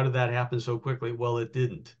it's like, how did that happen so quickly? Well, it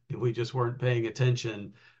didn't. We just weren't paying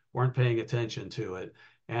attention to it.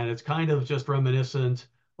 And it's kind of just reminiscent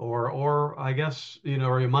or I guess, a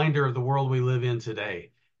reminder of the world we live in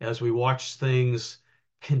today as we watch things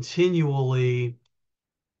continually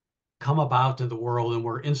come about in the world and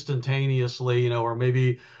we're instantaneously, or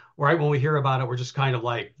maybe right when we hear about it, we're just kind of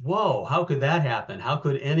like, whoa, how could that happen? How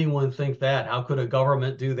could anyone think that? How could a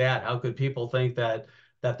government do that? How could people think that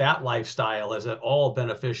lifestyle is at all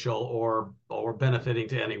beneficial or benefiting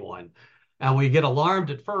to anyone? And we get alarmed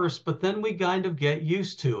at first, but then we kind of get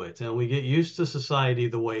used to it, and we get used to society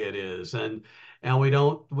the way it is, and we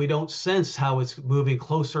don't sense how it's moving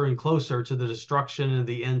closer and closer to the destruction and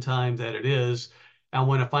the end time that it is. And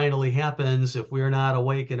when it finally happens, if we're not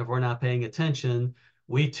awake and if we're not paying attention,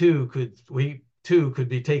 we too could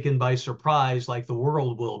be taken by surprise, like the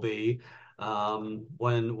world will be,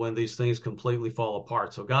 when these things completely fall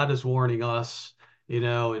apart. So God is warning us,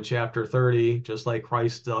 in chapter 30, just like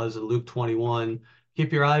Christ does in Luke 21,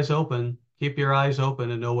 keep your eyes open, keep your eyes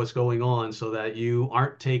open and know what's going on so that you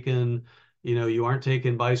aren't taken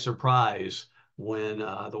by surprise when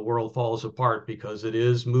the world falls apart, because it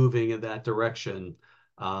is moving in that direction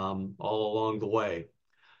all along the way.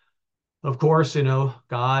 Of course,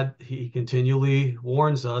 God, He continually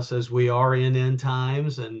warns us as we are in end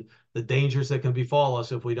times and the dangers that can befall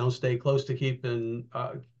us if we don't stay close to Him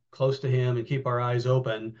and keep our eyes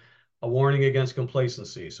open. A warning against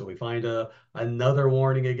complacency. So we find another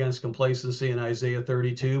warning against complacency in Isaiah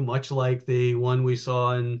 32, much like the one we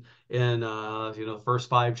saw in the first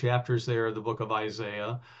 5 chapters there of the book of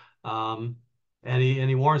Isaiah. Um, and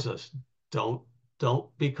he warns us, don't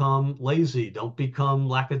don't become lazy. Don't become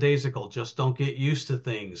lackadaisical. Just don't get used to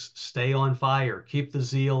things. Stay on fire. Keep the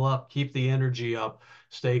zeal up. Keep the energy up.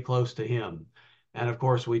 Stay close to Him. And of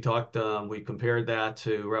course, we compared that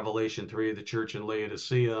to Revelation 3, the church in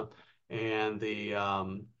Laodicea, and the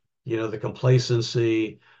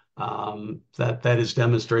complacency that is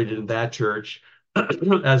demonstrated in that church,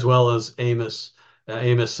 as well as Amos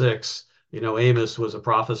 6. Amos was a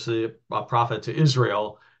prophet to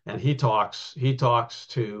Israel, and he talks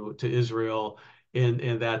to Israel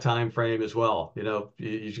in that time frame as well.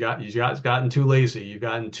 You've gotten too lazy, you've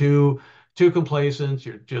gotten too complacent.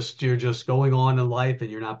 You're just going on in life, and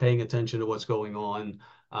you're not paying attention to what's going on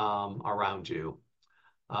around you.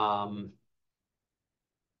 Um,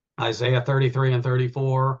 Isaiah 33 and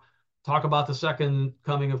 34 talk about the second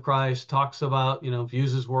coming of Christ, talks about,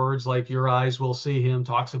 uses words like your eyes will see him,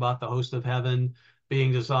 talks about the host of heaven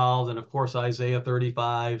being dissolved. And of course, Isaiah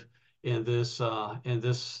 35 in this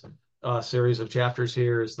series of chapters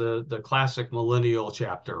here is the classic millennial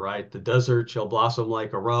chapter, right? The desert shall blossom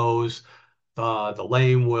like a rose. The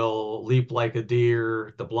lame will leap like a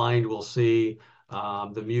deer. The blind will see.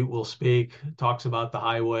 The mute will speak. Talks about the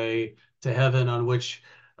highway to heaven on which,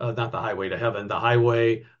 not the highway to heaven, the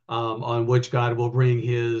highway on which God will bring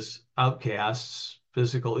his outcasts,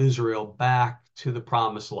 physical Israel, back to the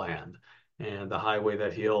promised land, and the highway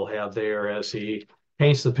that he'll have there as he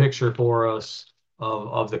paints the picture for us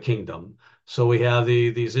of the kingdom. So we have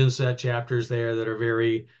these inset chapters there that are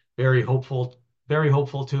very, very hopeful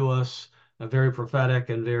to us, very prophetic,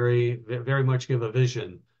 and very much give a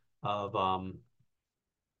vision of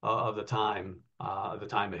the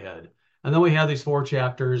time ahead. And then we have these 4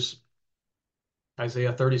 chapters,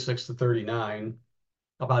 Isaiah 36 to 39,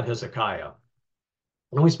 about Hezekiah.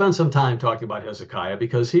 And we spent some time talking about Hezekiah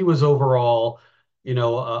because he was overall,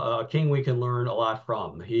 a king we can learn a lot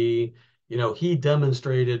from. He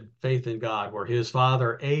demonstrated faith in God, where his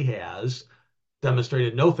father Ahaz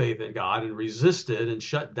demonstrated no faith in God and resisted and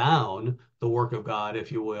shut down the work of God,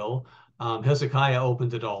 if you will. Hezekiah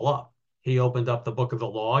opened it all up. He opened up the book of the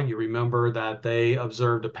law. You remember that they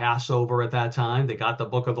observed a Passover at that time. They got the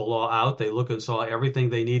book of the law out. They looked and saw everything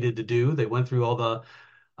they needed to do. They went through all the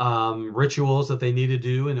rituals that they needed to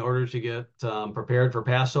do in order to get prepared for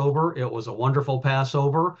Passover. It was a wonderful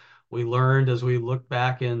Passover. We learned as we look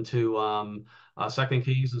back into Second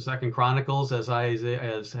Kings and Second Chronicles, as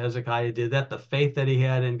Hezekiah did that, the faith that he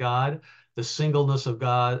had in God, the singleness of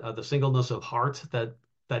God, the singleness of heart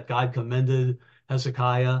that God commended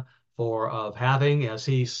Hezekiah for of having as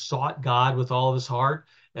he sought God with all of his heart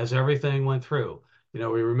as everything went through. We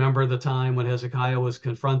remember the time when Hezekiah was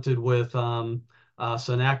confronted with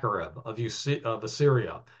Sennacherib of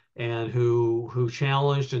Assyria, and who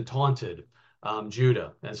challenged and taunted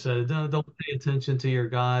Judah and said, no, don't pay attention to your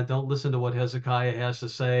God. Don't listen to what Hezekiah has to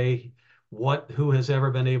say. Who has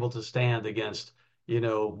ever been able to stand against,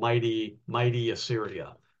 mighty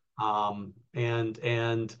Assyria? And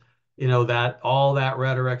that all that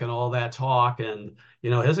rhetoric and all that talk, and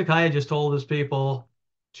Hezekiah just told his people,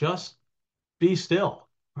 just be still,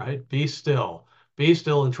 right? Be still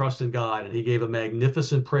and trust in God. And he gave a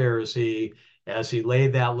magnificent prayer as he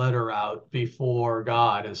laid that letter out before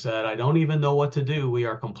God and said, I don't even know what to do. We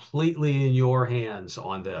are completely in your hands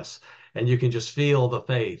on this. And you can just feel the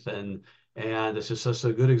faith. And it's just such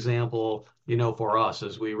a good example, for us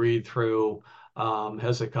as we read through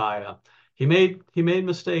Hezekiah. He made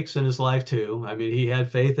mistakes in his life too. I mean, he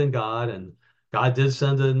had faith in God, and God did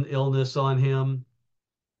send an illness on him.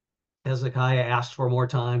 Hezekiah asked for more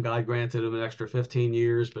time. God granted him an extra 15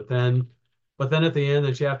 years, but then at the end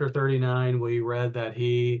of chapter 39, we read that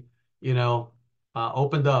he, you know,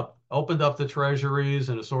 opened up the treasuries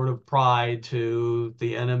in a sort of pride to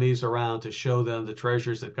the enemies around to show them the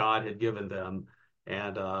treasures that God had given them,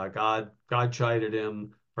 and God chided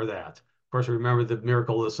him for that. Of course, remember the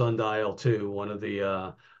miracle of the sundial too. One of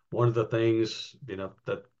the things,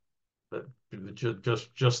 that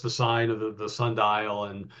just the sign of the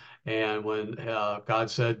sundial, and when God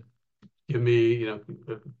said, "Give me,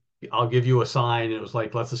 I'll give you a sign," it was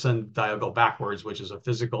like, let the sundial go backwards, which is a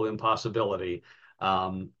physical impossibility.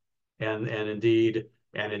 Um, and indeed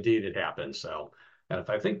it happened. So, and if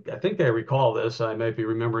I think I recall this, I might be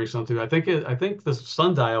remembering something. I think the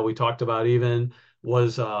sundial we talked about even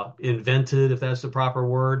was invented, if that's the proper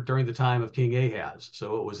word, during the time of King Ahaz.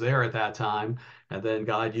 So it was there at that time, and then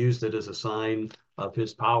God used it as a sign of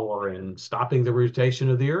his power in stopping the rotation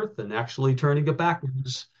of the earth and actually turning it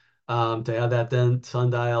backwards, to have that then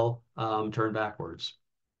sundial turn backwards.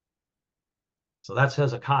 So that's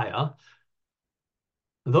Hezekiah.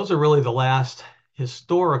 And those are really the last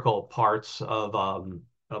historical parts of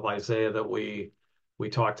Isaiah that we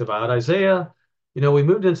talked about. Isaiah, we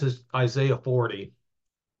moved into Isaiah 40.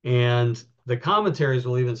 And the commentaries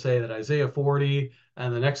will even say that Isaiah 40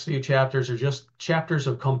 and the next few chapters are just chapters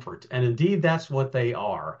of comfort. And indeed, that's what they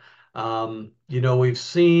are. We've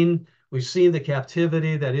seen the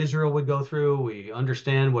captivity that Israel would go through. We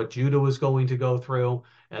understand what Judah was going to go through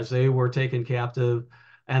as they were taken captive,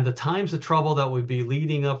 and the times of trouble that would be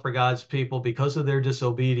leading up for God's people because of their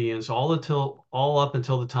disobedience, all up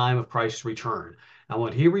until the time of Christ's return. And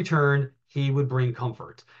when he returned, he would bring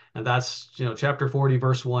comfort. And that's, chapter 40,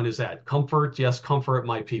 verse 1 is that comfort, yes, comfort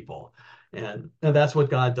my people. And that's what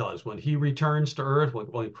God does. When he returns to earth,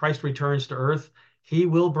 when Christ returns to earth, he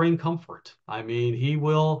will bring comfort. I mean, he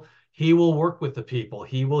will work with the people.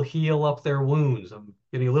 He will heal up their wounds. I'm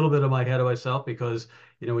getting a little bit of my head of myself because,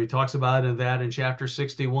 he talks about that in chapter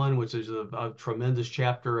 61, which is a tremendous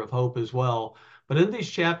chapter of hope as well. But in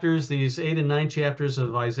these chapters, these 8 and 9 chapters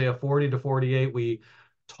of Isaiah 40 to 48, we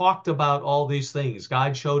talked about all these things.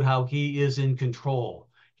 God showed how he is in control.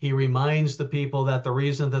 He reminds the people that the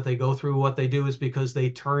reason that they go through what they do is because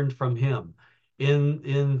they turned from him.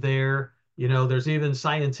 In their, there's even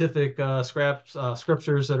scientific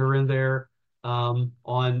scriptures that are in there, on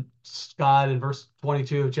God in verse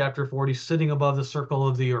 22 of chapter 40, sitting above the circle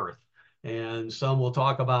of the earth. And some will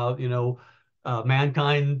talk about,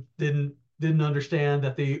 mankind didn't understand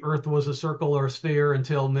that the earth was a circle or a sphere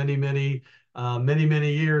until many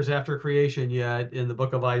years after creation. Yet in the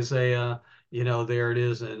book of Isaiah, there it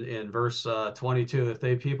is in verse 22.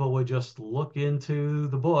 If people would just look into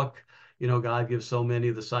the book, God gives so many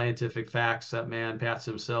of the scientific facts that man pats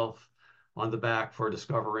himself on the back for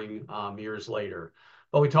discovering years later.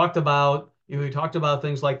 But we talked about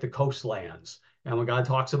things like the coastlands. And when God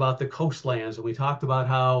talks about the coastlands, and we talked about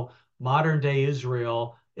how modern day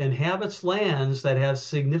Israel inhabits lands that have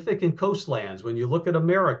significant coastlands. When you look at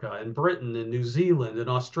America and Britain and New Zealand and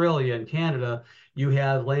Australia and Canada, you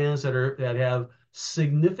have lands that have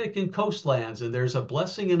significant coastlands, and there's a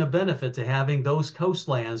blessing and a benefit to having those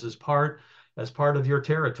coastlands as part of your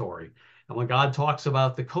territory. And when God talks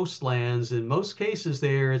about the coastlands, in most cases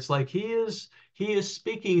there, it's like he is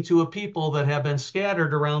speaking to a people that have been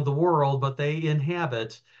scattered around the world, but they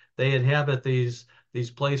inhabit these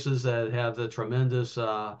places that have the tremendous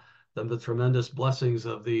blessings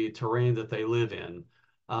of the terrain that they live in.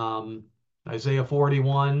 Um, Isaiah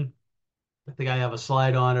 41, I think I have a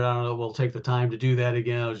slide on it. I don't know. We'll take the time to do that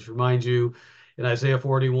again. I'll just remind you in Isaiah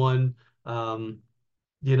 41, um,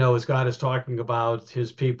 as God is talking about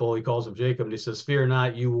his people, he calls him Jacob, and he says, "Fear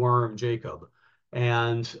not, you worm Jacob."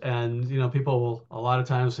 And people will a lot of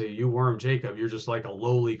times say, "You worm Jacob, you're just like a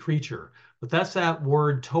lowly creature." But that's that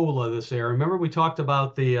word tola that's there. Remember we talked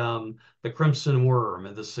about the crimson worm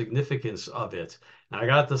and the significance of it. And I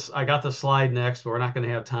got the slide next, but we're not going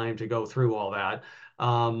to have time to go through all that.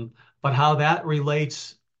 But how that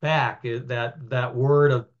relates back, that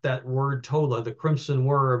word tola, the crimson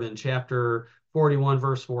worm in chapter 41,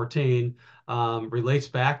 verse 14, relates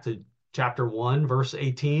back to chapter 1, verse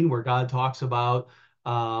 18, where God talks about,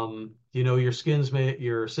 your sins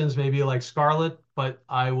may be like scarlet, but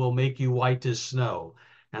I will make you white as snow.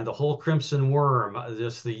 And the whole crimson worm,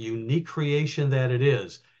 just the unique creation that it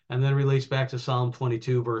is. And then relates back to Psalm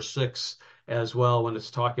 22, verse 6 as well, when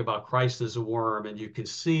it's talking about Christ as a worm. And you can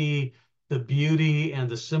see the beauty and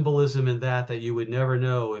the symbolism in that you would never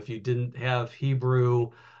know if you didn't have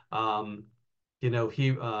Hebrew, um, he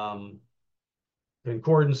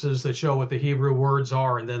concordances that show what the Hebrew words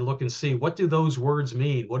are, and then look and see what do those words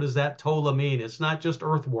mean? What does that tola mean? It's not just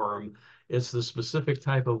earthworm, it's the specific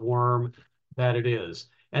type of worm that it is.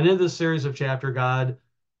 And in this series of chapter, God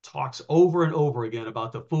talks over and over again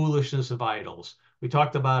about the foolishness of idols. We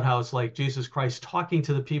talked about how it's like Jesus Christ talking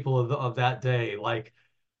to the people of that day, like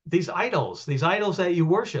these idols that you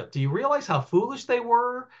worship, do you realize how foolish they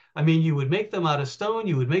were? I mean, you would make them out of stone,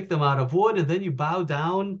 you would make them out of wood, and then you would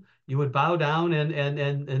bow down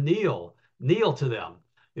and kneel to them.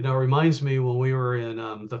 You know, it reminds me when we were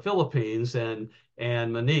in the Philippines and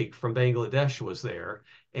Monique from Bangladesh was there,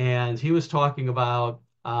 and he was talking about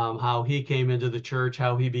how he came into the church,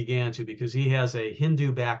 how he began to, because he has a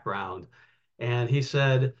Hindu background. And he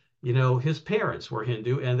said, you know, his parents were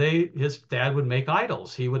Hindu and his dad would make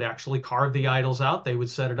idols. He would actually carve the idols out. They would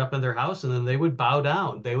set it up in their house and then they would bow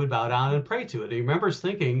down. They would bow down and pray to it. He remembers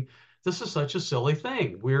thinking, this is such a silly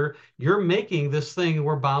thing. You're making this thing and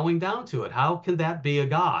we're bowing down to it. How can that be a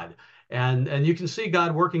God? And you can see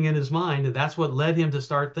God working in his mind, and that's what led him to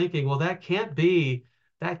start thinking, well, that can't be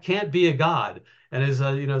a God. And as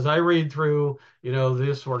you know, as I read through, you know,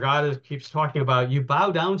 this where keeps talking about you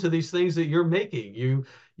bow down to these things that you're making.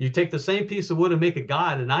 You take the same piece of wood and make a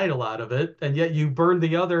god, an idol out of it, and yet you burn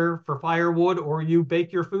the other for firewood or you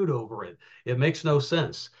bake your food over it. It makes no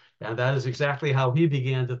sense. And that is exactly how he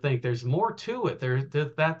began to think. There's more to it.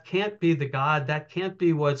 That can't be the God. That can't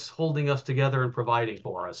be what's holding us together and providing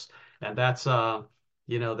for us. And that's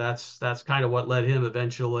you know, that's kind of what led him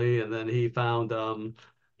eventually. And then he found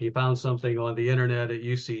something on the internet at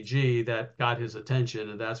UCG that got his attention,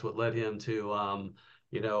 and that's what led him to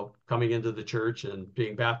you know, coming into the church and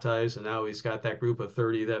being baptized. And now he's got that group of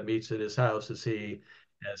 30 that meets in his house as he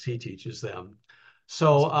teaches them.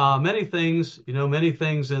 So many things, you know, many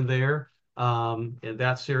things in there in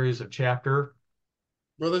that series of chapter.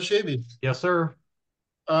 Brother Shaby. Yes, sir.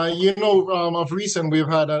 You know, of recent we've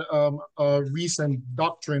had a recent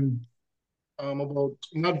doctrine about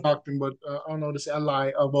not doctrine, but I don't know to say a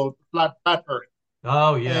lie about flat Earth.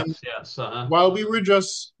 Oh, And yes, yes. while we were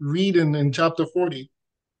just reading in chapter 40,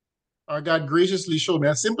 our God graciously showed me,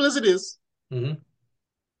 as simple as it is, Hmm.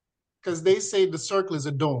 because they say the circle is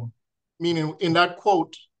a dome, meaning in that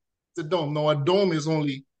quote, the dome. No, a dome is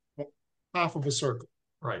only half of a circle.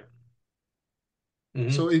 Right. Hmm.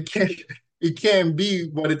 So it can't be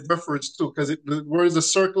what it refers to, because the word is a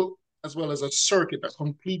circle as well as a circuit, a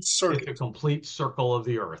complete It's circuit. a complete circle of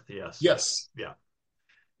the earth. Yes. Yes. Yeah.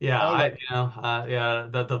 Yeah. All right. You know, yeah,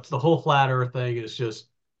 the whole flat earth thing is just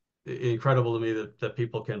incredible to me that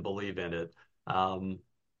people can believe in it. Um,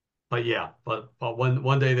 but yeah, but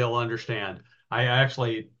one day they'll understand. I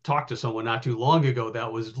actually talked to someone not too long ago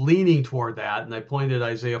that was leaning toward that, and I pointed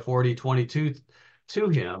Isaiah 40:22 to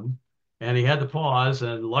him, and he had to pause.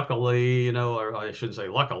 And luckily, you know, or I shouldn't say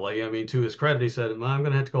luckily, I mean, to his credit, he said, "Well, I'm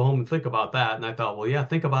going to have to go home and think about that." And I thought, well, yeah,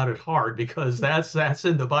 think about it hard because that's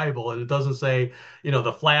in the Bible, and it doesn't say, you know,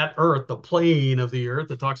 the flat earth, the plane of the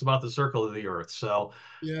earth. It talks about the circle of the earth. So,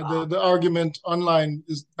 Yeah, the argument online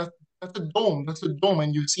is that's a dome. That's a dome.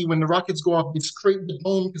 And you see when the rockets go off, they scrape the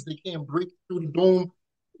dome because they can't break through the dome.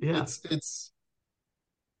 yeah. It's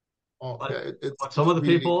oh yeah, But but some it's of the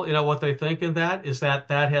really people, you know, what they think in that is that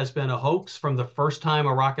that has been a hoax from the first time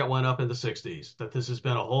a rocket went up in the 60s, that this has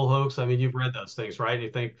been a whole hoax. I mean, you've read those things, right? And you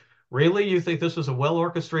think, really? You think this was a well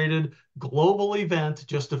orchestrated global event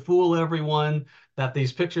just to fool everyone, that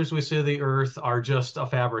these pictures we see of the Earth are just a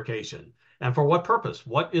fabrication? And for what purpose?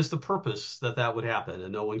 What is the purpose that that would happen?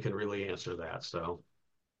 And no one can really answer that. So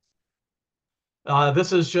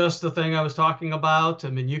this is just the thing I was talking about. I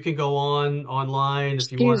mean, you can go online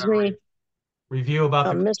if you want Excuse to me, review about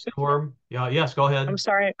the Mr. storm. Yeah, yes, go ahead. I'm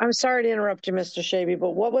sorry. I'm sorry to interrupt you, Mr. Shaby,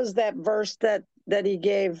 but what was that verse that he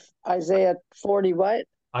gave Isaiah 40 what?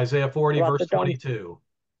 Isaiah 40, About verse the dome 22.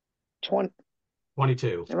 20.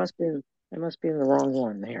 22. It must be in the wrong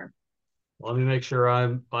one there. Let me make sure I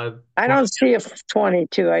don't see a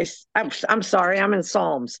 22. I'm sorry. I'm in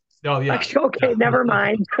Psalms. oh, yeah. Okay, Yeah. never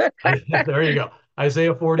mind. There you go.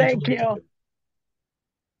 Isaiah 40, Thank 22. you.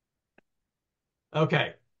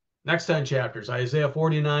 Okay. Next 10 chapters, Isaiah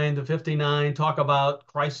 49 to 59, talk about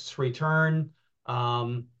Christ's return.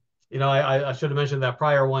 Um, you know, I should have mentioned that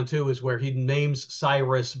prior one too, is where he names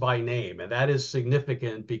Cyrus by name. And that is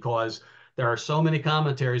significant because there are so many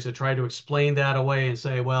commentaries that try to explain that away and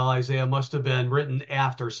say, well, Isaiah must have been written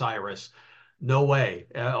after Cyrus. No way.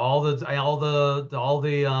 All the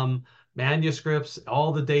manuscripts,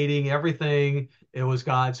 all the dating, everything, it was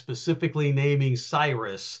God specifically naming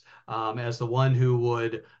Cyrus as the one who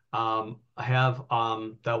would have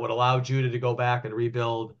that would allow Judah to go back and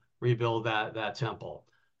rebuild that temple.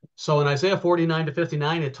 So in Isaiah 49 to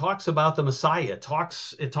 59, it talks about the Messiah. It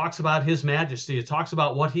talks about his majesty. It talks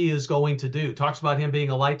about what he is going to do. It talks about him being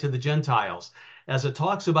a light to the Gentiles. As it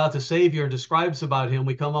talks about the Savior and describes about him,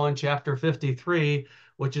 we come on chapter 53,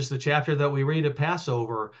 which is the chapter that we read at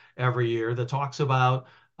Passover every year, that talks about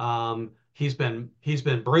he's been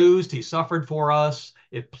bruised, he suffered for us.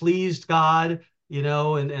 It pleased God,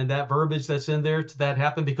 and that verbiage that's in there, that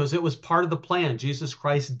happened because it was part of the plan. Jesus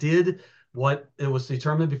Christ did what it was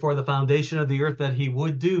determined before the foundation of the earth that he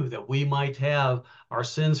would do, that we might have our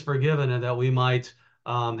sins forgiven and that we might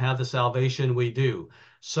have the salvation we do.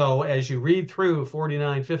 So as you read through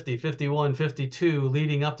 49, 50, 51, 52,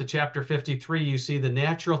 leading up to chapter 53, you see the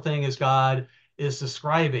natural thing is God is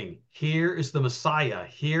describing, here is the Messiah,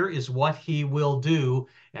 here is what he will do.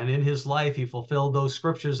 And in his life, he fulfilled those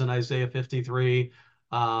scriptures in Isaiah 53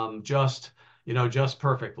 just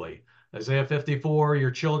perfectly. Isaiah 54,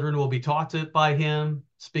 your children will be taught it by him,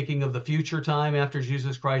 speaking of the future time after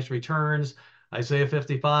Jesus Christ returns. Isaiah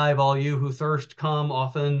 55, all you who thirst come,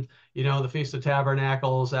 often, the Feast of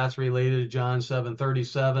Tabernacles, that's related to John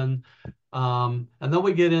 7:37. And then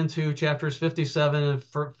we get into chapters 57 and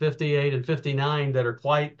 58 and 59 that are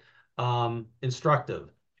quite instructive.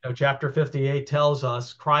 Chapter 58 tells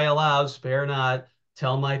us, cry aloud, spare not,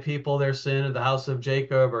 tell my people their sin in the house of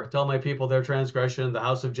Jacob, or tell my people their transgression in the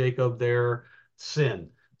house of Jacob their sin.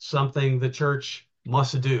 Something the church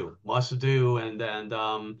must do. We're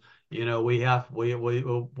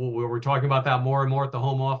talking about that more and more at the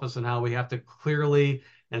home office, and how we have to clearly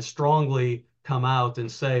and strongly come out and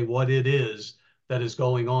say what it is that is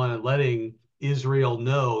going on, and letting Israel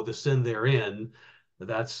know the sin they're in.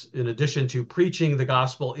 That's in addition to preaching the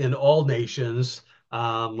gospel in all nations,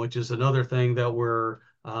 which is another thing that we're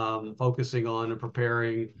focusing on and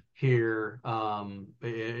preparing here.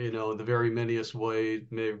 The very many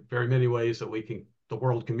ways that the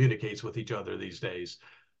world communicates with each other these days.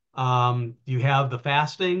 You have the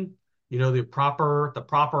fasting, the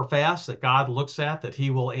proper fast that God looks at, that he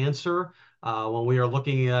will answer when we are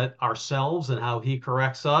looking at ourselves and how he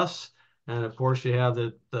corrects us. And of course, you have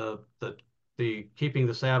the keeping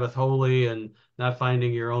the Sabbath holy and not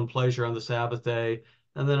finding your own pleasure on the Sabbath day.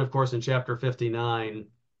 And then, of course, in chapter 59,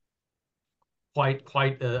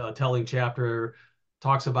 quite a telling chapter,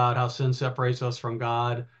 talks about how sin separates us from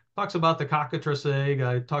God. Talks about the cockatrice egg.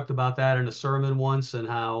 I talked about that in a sermon once, and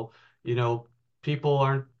how people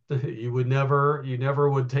aren't. You never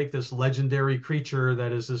would take this legendary creature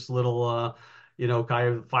that is this little kind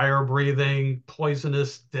of fire breathing,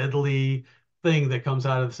 poisonous, deadly thing that comes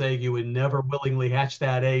out of this egg. You would never willingly hatch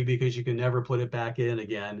that egg because you can never put it back in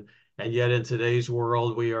again. And yet, in today's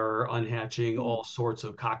world, we are unhatching all sorts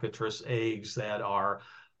of cockatrice eggs that are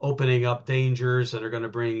opening up dangers and are going to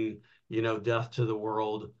bring, death to the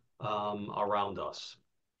world around us.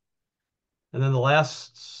 And then the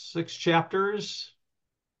last 6 chapters.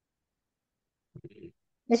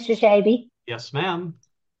 Mr. Shaby. Yes, ma'am.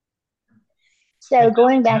 So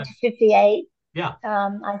going back to 58, Yeah.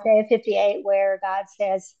 Isaiah 58, where God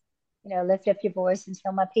says, lift up your voice and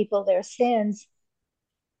tell my people their sins.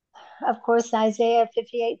 Of course, Isaiah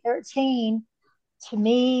 58:13 to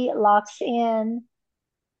me locks in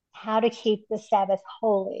how to keep the Sabbath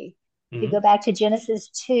holy. If you go back to Genesis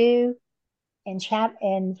 2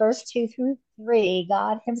 in verse 2 through 3,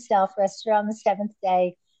 God himself rested on the seventh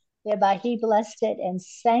day, thereby he blessed it and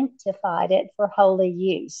sanctified it for holy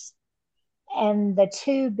use. And the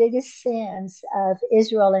two biggest sins of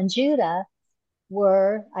Israel and Judah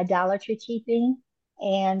were idolatry keeping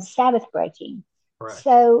and Sabbath breaking. Right.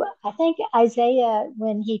 So I think Isaiah,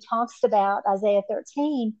 when he talks about Isaiah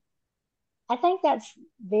 13, I think that's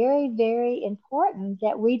very, very important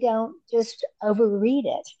that we don't just overread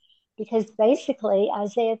it, because basically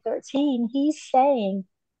Isaiah 13, he's saying,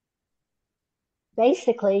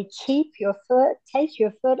 basically, take your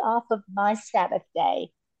foot off of my Sabbath day.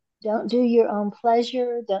 Don't do your own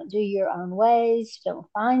pleasure. Don't do your own ways. Don't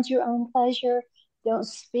find your own pleasure. Don't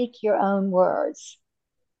speak your own words.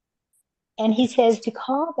 And he says to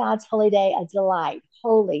call God's holy day a delight,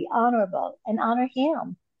 holy, honorable, and honor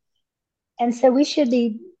him. And so we should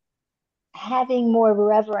be having more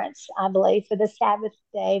reverence, I believe, for the Sabbath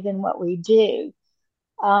day than what we do.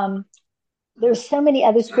 There's so many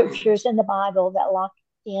other scriptures in the Bible that lock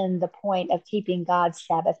in the point of keeping God's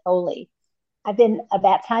Sabbath holy. I've been a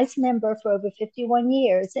baptized member for over 51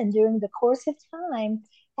 years, and during the course of time,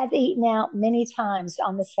 have eaten out many times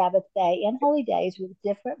on the Sabbath day and holy days with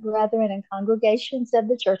different brethren and congregations of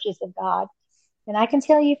the churches of God. And I can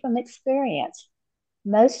tell you from experience,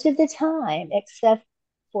 most of the time, except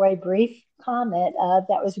for a brief comment of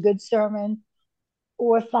that was a good sermon,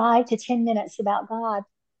 or 5 to 10 minutes about God,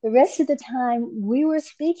 The rest of the time, we were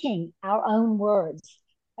speaking our own words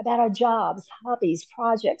about our jobs, hobbies,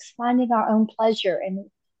 projects, finding our own pleasure in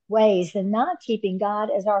ways and not keeping God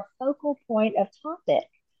as our focal point of topic.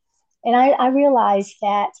 And I realized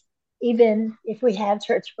that even if we have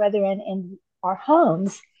church brethren in our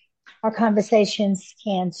homes, our conversations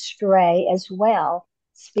can stray as well,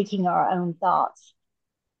 speaking our own thoughts.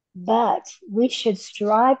 But we should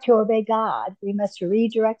strive to obey God. We must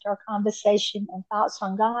redirect our conversation and thoughts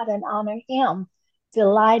on God and honor Him,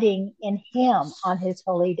 delighting in Him on His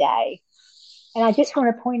holy day. And I just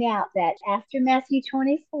want to point out that after Matthew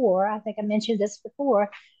 24, I think I mentioned this before,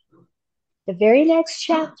 the very next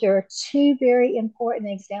chapter, two very important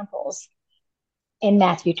examples in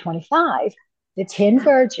Matthew 25, the 10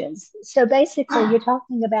 virgins. So basically, you're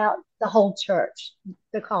talking about the whole church,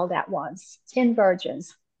 the called out ones, 10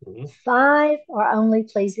 virgins. Mm-hmm. 5 are only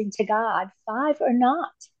pleasing to God, 5 are not.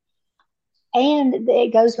 And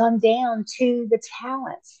it goes on down to the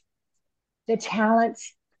talents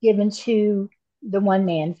given to the one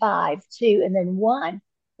man, 5, 2, and then 1.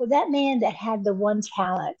 Well, that man that had the one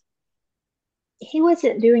talent, he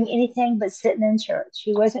wasn't doing anything but sitting in church.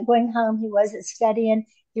 He wasn't going home. He wasn't studying.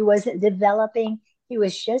 He wasn't developing. He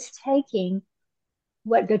was just taking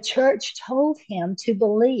what the church told him to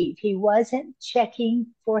believe. He wasn't checking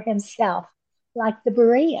for himself like the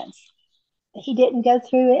Bereans. He didn't go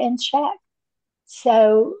through it and check.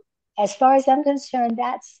 So as far as I'm concerned,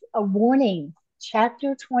 that's a warning.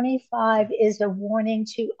 Chapter 25 is a warning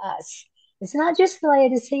to us. It's not just the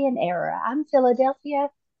Laodicean era. I'm Philadelphia,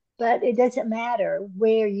 but it doesn't matter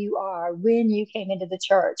where you are, when you came into the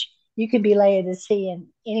church. You could be Laodicean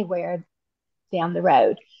anywhere down the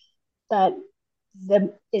road. But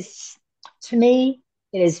to me,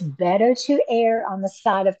 it is better to err on the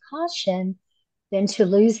side of caution than to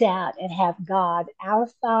lose out and have God, our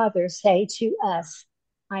Father, say to us,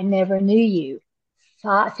 I never knew you.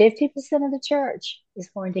 50% of the church is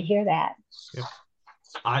going to hear that. Yep.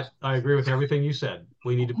 I agree with everything you said.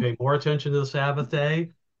 We need to pay more attention to the Sabbath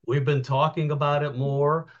day. We've been talking about it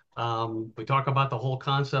more. We talk about the whole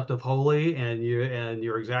concept of holy, and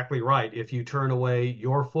you're exactly right. If you turn away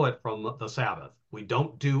your foot from the Sabbath, we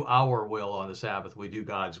don't do our will on the Sabbath. We do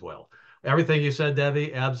God's will. Everything you said,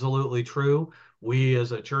 Debbie, absolutely true. We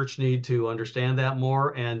as a church need to understand that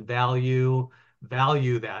more and value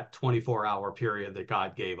that 24-hour period that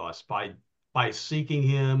God gave us by seeking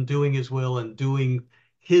Him, doing His will, and doing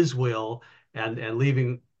His will, and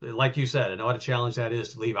leaving, like you said, and what a challenge that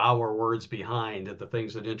is to leave our words behind and the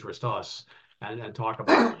things that interest us and talk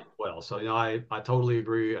about it well. So, I totally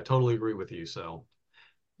agree. I totally agree with you. So,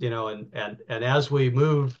 and as we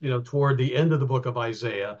move, toward the end of the book of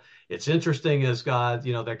Isaiah, it's interesting as God,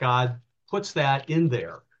 that God puts that in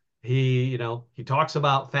there. He talks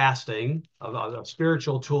about fasting, a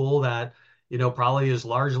spiritual tool that, probably is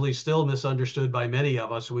largely still misunderstood by many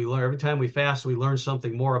of us. We learn every time we fast, we learn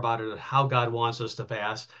something more about it, how God wants us to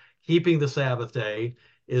fast. Keeping the Sabbath day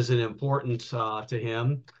is an important to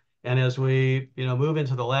Him. And as we, move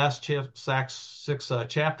into the last six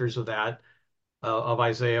chapters of that, of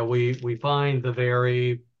Isaiah, we find the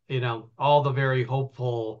very, all the very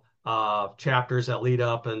hopeful chapters that lead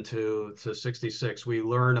up into 66. We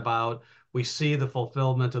see the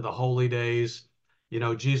fulfillment of the holy days.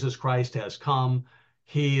 Jesus Christ has come.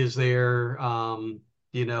 He is there, for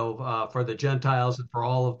the Gentiles and for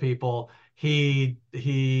all of people. He,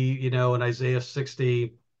 in Isaiah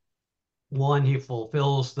 61, he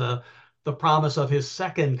fulfills the promise of his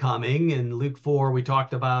second coming. In Luke 4, we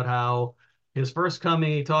talked about how his first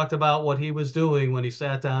coming, he talked about what he was doing when he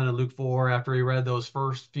sat down in Luke 4 after he read those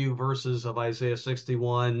first few verses of Isaiah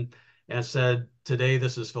 61 and said, today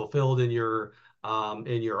this is fulfilled in your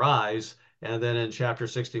eyes. And then in chapter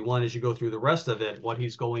 61, as you go through the rest of it, what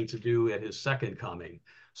he's going to do at his second coming.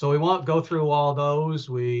 So we won't go through all those.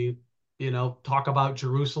 We, talk about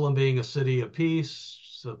Jerusalem being a city of peace.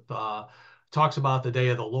 So, talks about the day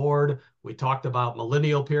of the Lord. We talked about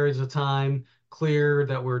millennial periods of time. Clear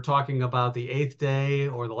that we're talking about the 8th day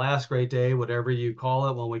or the last great day, whatever you call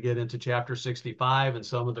it, when we get into chapter 65 and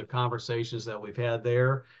some of the conversations that we've had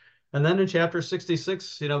there. And then in chapter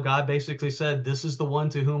 66, God basically said, this is the one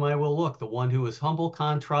to whom I will look, the one who is humble,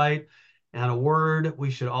 contrite, and a word we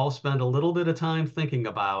should all spend a little bit of time thinking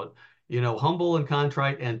about, humble and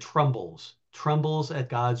contrite, and trembles at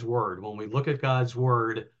God's word. When we look at God's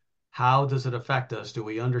word, how does it affect us? Do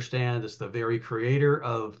we understand it's the very creator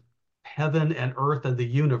of heaven and earth and the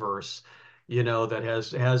universe,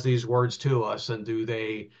 that has these words to us? And do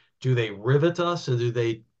they rivet us, and do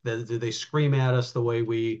they scream at us the way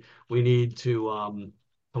we need to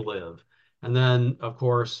live? And then, of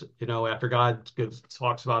course, after God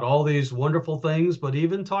talks about all these wonderful things, but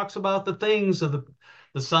even talks about the things of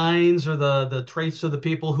the signs or the traits of the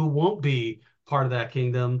people who won't be part of that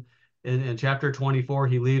kingdom. In chapter 24,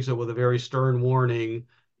 he leaves it with a very stern warning.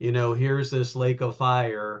 Here's this lake of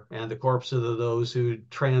fire and the corpses of those who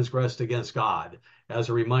transgressed against God, as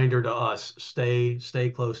a reminder to us, stay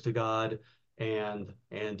close to God and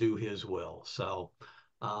do his will. So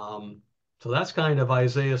that's kind of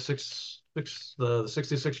Isaiah 6, the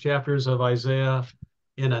 66 chapters of Isaiah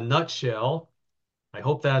in a nutshell. I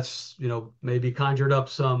hope that's, maybe conjured up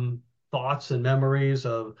some thoughts and memories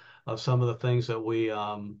of some of the things that we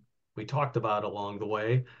talked about along the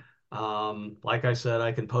way. Like I said,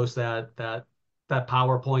 I can post that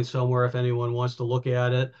PowerPoint somewhere if anyone wants to look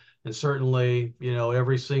at it. And certainly,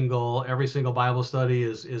 every single Bible study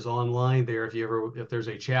is online there. If there's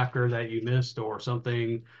a chapter that you missed or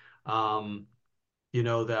something, um,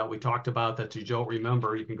 that we talked about that you don't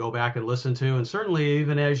remember, you can go back and listen to. And certainly,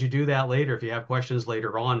 even as you do that later, if you have questions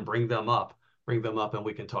later on, bring them up, and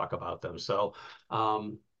we can talk about them. So,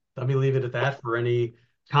 let me leave it at that for any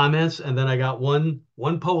comments. And then I got one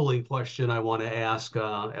polling question I want to ask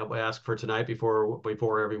for tonight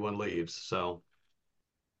before everyone leaves. So,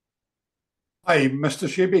 Hi, Mr.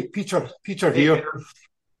 Shaby. Peter hey, here. Peter.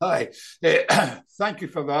 Hi. Thank you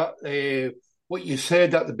for that. What you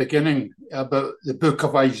said at the beginning about the book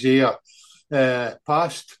of Isaiah,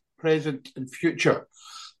 past, present, and future.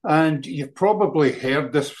 And you've probably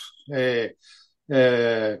heard this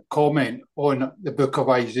comment on the book of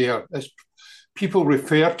Isaiah. As people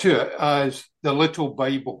refer to it as the little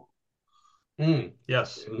Bible.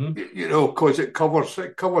 Yes. Because it covers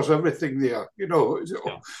everything there.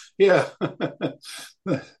 Yeah. Yeah.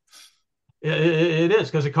 It is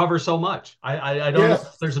because it covers so much. I don't know Yeah.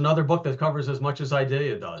 if there's another book that covers as much as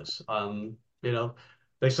Isaiah does.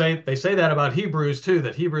 They say that about Hebrews too,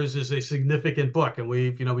 that Hebrews is a significant book, and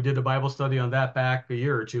we did a Bible study on that back a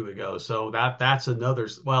year or two ago. So that's another.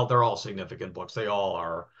 Well, they're all significant books. They all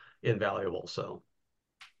are invaluable. So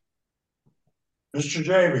Mr.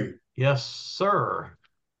 Jamie, yes, sir.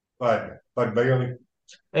 Bud Bailey.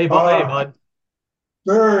 Hey, bud.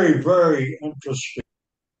 Very, very interesting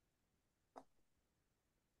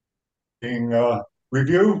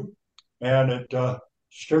review, and it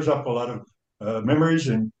stirs up a lot of memories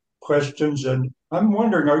and questions. And I'm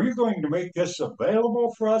wondering, are you going to make this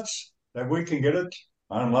available for us that we can get it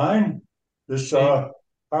online? This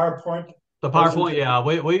PowerPoint. The PowerPoint, yeah,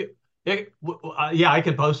 yeah, I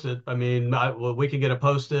can post it. I mean, we can get it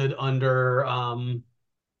posted under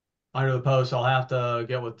the post. I'll have to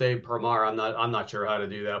get with Dave Permar. I'm not sure how to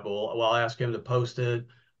do that, but we'll ask him to post it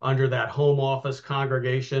under that home office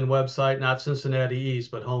congregation website, not Cincinnati East,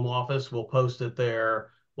 but home office. We'll post it there.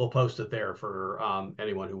 We'll post it there for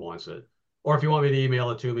anyone who wants it. Or if you want me to email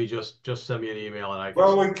it to me, just send me an email and I can.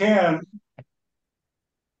 Well, we can.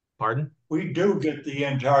 Pardon? We do get the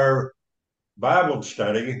entire Bible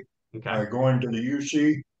study by going to the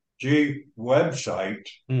UCG website.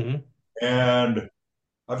 And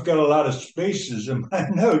I've got a lot of spaces in my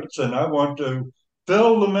notes and I want to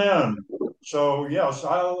fill them in. So yes,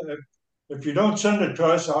 if you don't send it to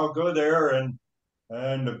us, I'll go there and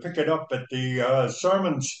pick it up at the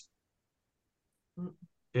sermons.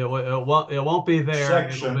 It won't be there.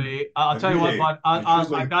 Section. It'll be. I'll tell you what, bud.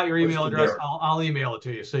 I've got your email address. there. I'll email it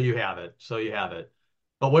to you so you have it.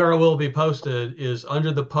 But where it will be posted is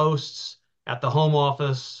under the posts at the home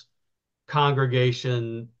office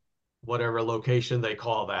congregation, whatever location they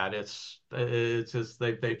call that. It's just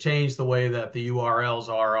they've changed the way that the URLs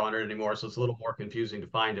are on it anymore, so it's a little more confusing to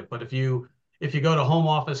find it. But if you go to home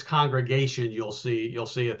office congregation, you'll see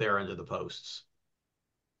it there under the posts.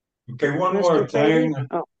 Okay, one more thing.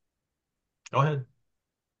 Oh, Go ahead.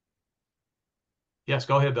 Yes,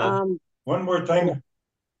 go ahead, Ben. One more thing.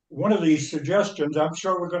 One of these suggestions, I'm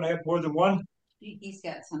sure we're going to have more than one. He's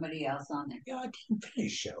got somebody else on there. Yeah, I didn't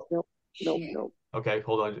finish so. nope. Okay,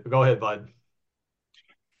 hold on. Go ahead, bud.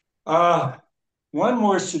 One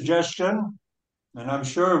more suggestion, and I'm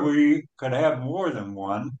sure we could have more than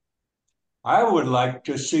one. I would like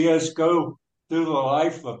to see us go through the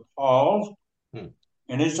life of Paul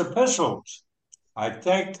and his epistles. I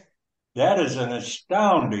think that is an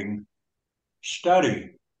astounding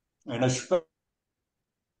study, and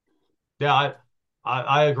Yeah,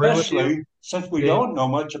 I agree with you. especially since we don't know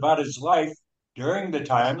much about his life during the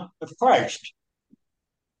time of Christ.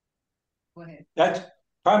 Go ahead. That's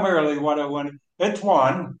primarily what I wanted. It's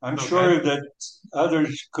one. I'm sure that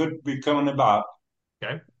others could be coming about.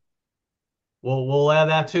 Okay. We'll add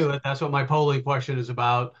that to it. That's what my polling question is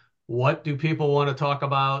about. what do people want to talk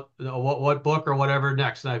about? What book or whatever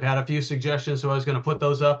next? And I've had a few suggestions, so I was going to put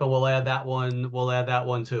those up, and we'll add that one. We'll add that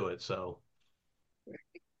one to it. So,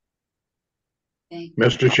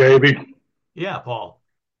 Mr. Shaby, yeah, Paul.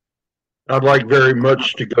 I'd like very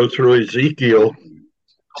much to go through Ezekiel.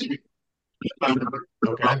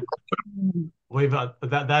 Okay. We've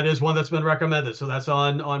that is one that's been recommended, so that's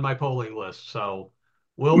on my polling list. So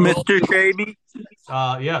Mr. Shaby?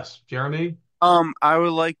 Yes, Jeremy. I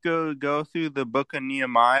would like to go through the book of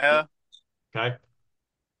Nehemiah. Okay.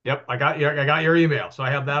 Yep, I got your email, so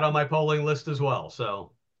I have that on my polling list as well.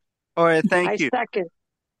 So, all right, thank you. Okay.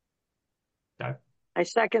 I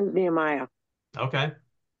second Nehemiah. Okay.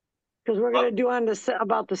 Because we're going to do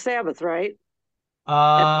about the Sabbath, right?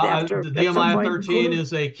 Nehemiah 13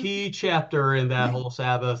 is a key chapter in that whole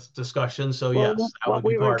Sabbath discussion. So yes, that would be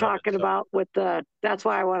we were part of it, talking about with that's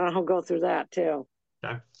why I want to go through that too.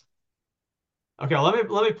 Okay. Okay, let me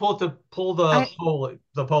pull the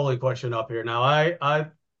polling question up here. Now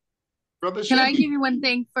Brother Can I Shaky, give you one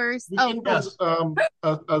thing first? we Oh, can do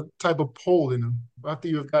a type of poll, after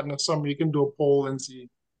you've gotten a summary, you can do a poll and see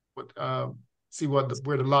where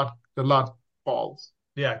the lot falls.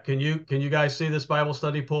 Yeah, can you guys see this Bible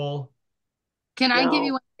study poll? can I give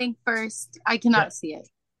you one thing first? I cannot see it.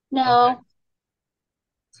 No. Okay.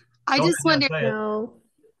 I Go just ahead, wondered. say it. No.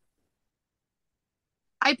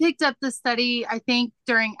 I picked up the study, I think,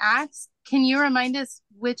 during Acts. Can you remind us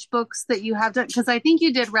which books that you have done? Because I think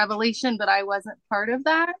you did Revelation, but I wasn't part of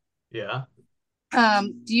that. Yeah.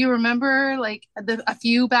 Do you remember like a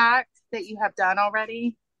few back that you have done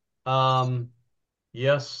already?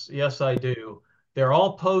 Yes, I do. They're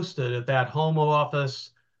all posted at that home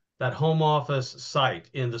office site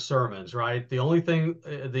in the sermons, right? The only things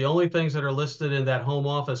that are listed in that home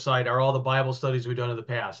office site are all the Bible studies we've done in the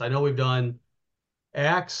past. I know we've done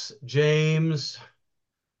Acts, James,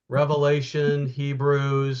 Revelation,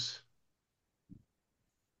 Hebrews,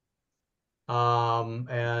 and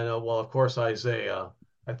well, of course, Isaiah.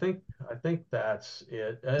 I think that's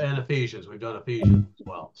it, and Ephesians. We've done Ephesians as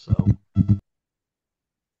well. So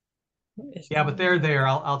yeah, but they're there.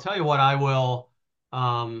 I'll tell you what. I will.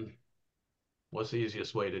 What's the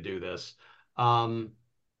easiest way to do this?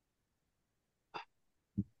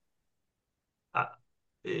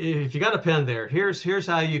 If you got a pen there, here's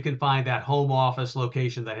how you can find that home office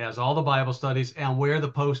location that has all the Bible studies and where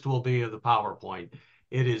the post will be of the PowerPoint.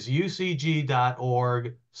 It is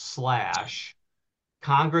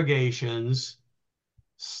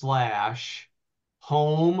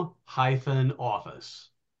ucg.org/congregations/home-office.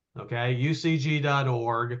 Okay,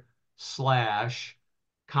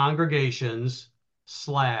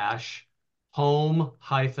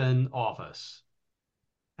 ucg.org/congregations/home-office.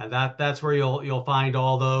 And that's where you'll find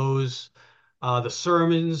all those the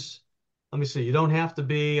sermons. Let me see. You don't have to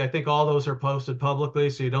be. I think all those are posted publicly,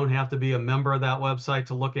 so you don't have to be a member of that website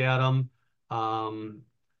to look at them.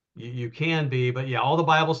 You can be, but yeah, all the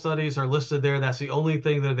Bible studies are listed there. That's the only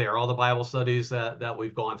thing that are there. All the Bible studies that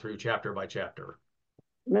we've gone through chapter by chapter.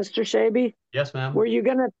 Mr. Shaby? Yes, ma'am. Were you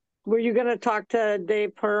gonna talk to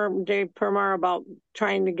Dave Permar about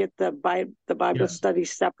trying to get the Bible study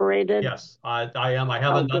separated? Yes, I am. I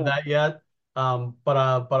haven't done that yet, but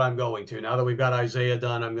I'm going to. Now that we've got Isaiah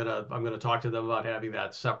done, I'm gonna talk to them about having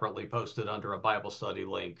that separately posted under a Bible study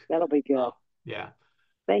link. That'll be good. Yeah.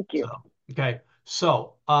 Thank you. Okay.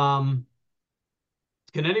 So, can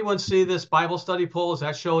anyone see this Bible study poll? Is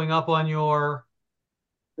that showing up on your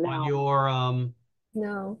No.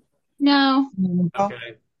 No.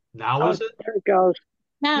 Okay. Now is it? There it goes.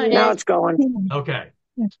 Now it's going. Okay.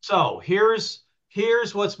 So here's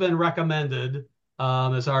what's been recommended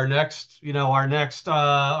as our next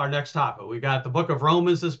topic. We got the book of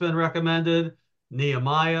Romans that's been recommended,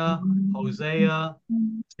 Nehemiah, Hosea,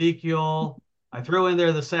 Ezekiel. I threw in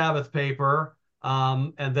there the Sabbath paper,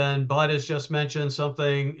 and then Bud has just mentioned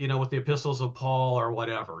something, with the epistles of Paul or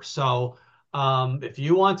whatever. So if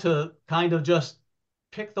you want to kind of just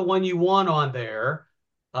pick the one you want on there,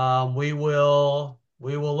 we will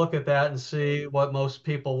look at that and see what most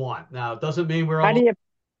people want. Now, it doesn't mean we're all. How do you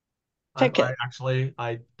pick it? Actually,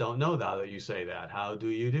 I don't know now that you say that. How do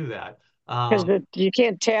you do that? Because you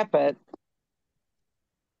can't tap it.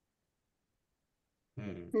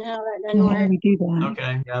 No, that doesn't work. we do that?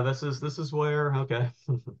 Okay, yeah, this is where. Okay,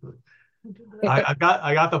 I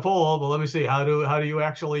got the poll, but let me see. How do you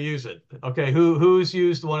actually use it? Okay, who's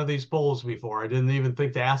used one of these polls before? I didn't even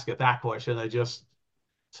think to ask it that question. I just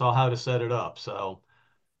saw how to set it up. So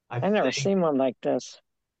I've never seen one like this.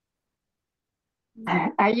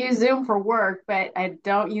 I use Zoom for work, but I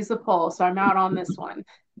don't use the poll, so I'm out on this one.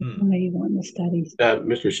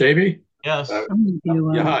 Mr. Shaby, Yes. Our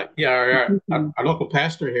local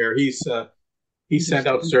pastor here, he sent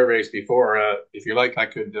out surveys before. If you like, I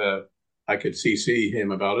could CC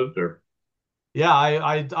him about it, or Yeah,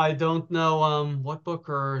 I don't know what book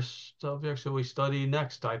or subject should we study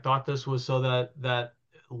next. I thought this was so that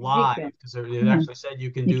live, because it actually said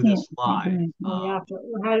you can do this live. Where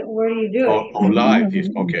do you do it? Oh, live.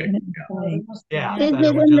 Okay. Yeah. Is That it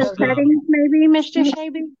it would in just the settings, maybe, Mr.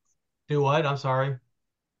 Shaby? do what? I'm sorry.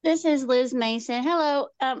 This is Liz Mason. Hello.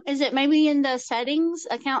 Is it maybe in the settings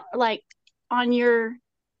account, like on your?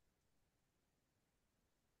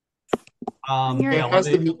 Yeah, it has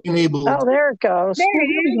to be enabled. Oh, there it goes.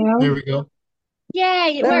 There we go.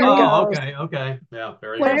 Yay, it There worked. it Oh, goes. okay. Yeah,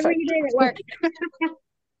 very good. Whatever you did, it worked.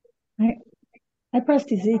 I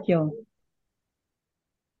pressed Ezekiel.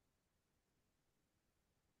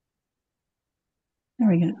 There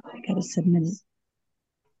we go. I got to submit it.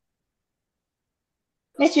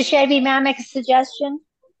 Mr. Shavy, may I make a suggestion?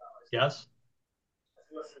 Yes.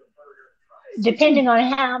 Depending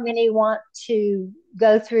on how many want to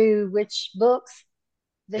go through which books,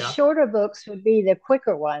 the shorter books would be the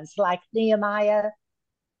quicker ones, like Nehemiah,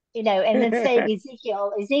 and then save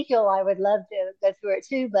Ezekiel. Ezekiel, I would love to go through it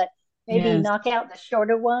too, but maybe knock out the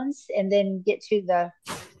shorter ones and then get to the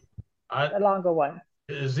longer one.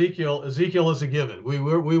 Ezekiel is a given. We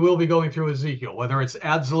will be going through Ezekiel, whether it's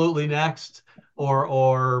absolutely next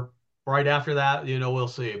or right after that, we'll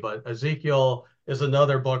see. But Ezekiel is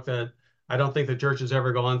another book that I don't think the church has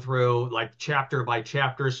ever gone through, like chapter by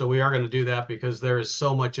chapter. So we are going to do that because there is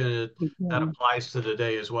so much in it that applies to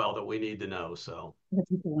today as well that we need to know. So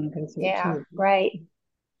people want to go through yeah, it too. right.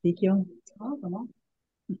 Ezekiel. I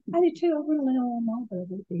do too. I want to know them all, but I'd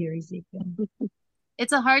like to hear Ezekiel.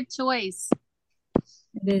 It's a hard choice.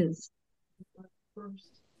 It is.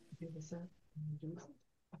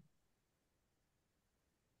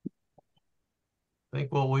 I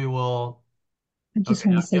think we will. I just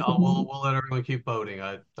want to say we'll let everyone keep voting.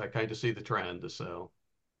 I kind of see the trend. So.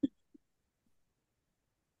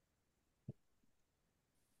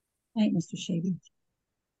 All right, Mr. Shady.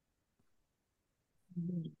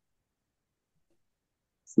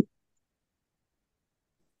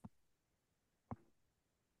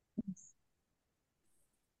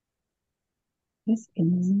 This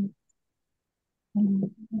is.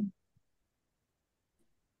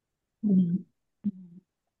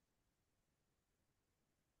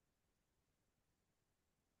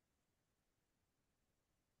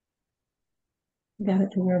 Got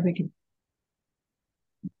it to where we can.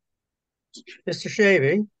 Mr.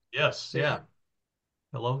 Shavy. Yes, yeah.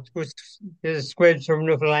 Hello. This is Squid from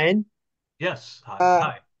Newfoundland. Yes.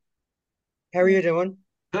 Hi. How are you doing?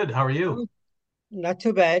 Good. How are you? Not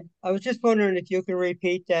too bad. I was just wondering if you can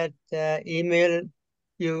repeat that email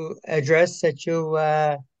address that you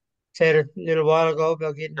said a little while ago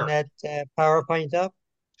about getting that PowerPoint up.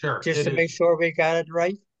 Sure. Just to make sure we got it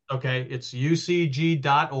right. Okay. It's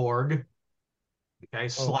ucg.org. Okay.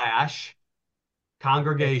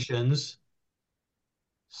 /congregations/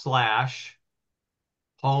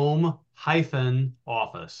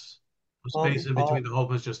 home-office. Space in between the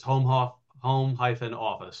home is just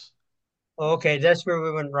home-office. Okay, that's where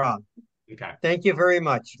we went wrong. Okay. Thank you very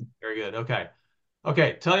much. Very good. Okay.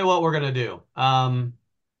 Tell you what we're going to do.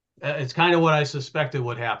 It's kind of what I suspected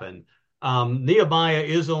would happen. Nehemiah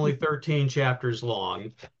is only 13 chapters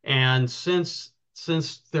long. And since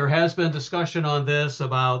there has been discussion on this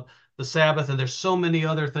about the Sabbath, and there's so many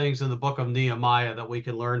other things in the book of Nehemiah that we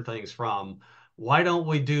can learn things from, why don't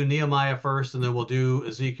we do Nehemiah first, and then we'll do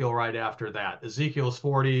Ezekiel right after that. Ezekiel's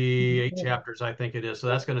 48 chapters, I think it is. So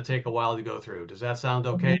that's going to take a while to go through. Does that sound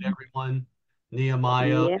okay to everyone?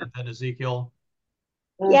 Nehemiah and then Ezekiel?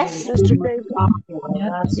 Yes. Mr. Shaby?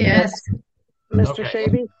 Yes. Mr.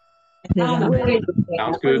 Shaby?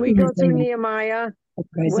 Sounds good. When we go through Nehemiah,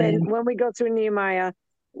 when we go through Nehemiah,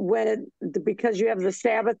 because you have the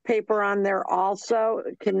Sabbath paper on there also,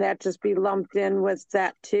 can that just be lumped in with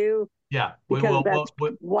that too? Yeah, because that's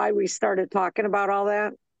why we started talking about all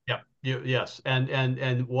that. Yep. Yes.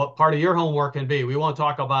 And what part of your homework can be, we won't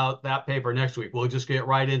talk about that paper next week. We'll just get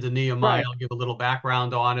right into Nehemiah. Right. I'll give a little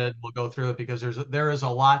background on it. We'll go through it because there is a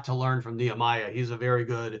lot to learn from Nehemiah. He's a very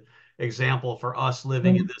good example for us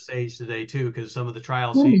living in this age today too, because some of the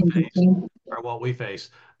trials he faced are what we face.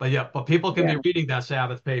 But people can be reading that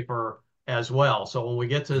Sabbath paper as well. So when we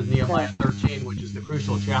get to Nehemiah 13, which is the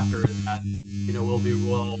crucial chapter, that we'll be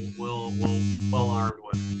well armed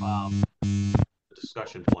with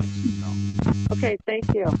discussion points. So. Okay,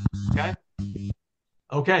 thank you.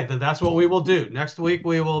 Okay, then that's what we will do. Next week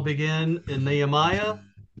we will begin in Nehemiah.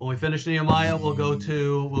 When we finish Nehemiah, we'll go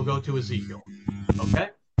to Ezekiel. Okay?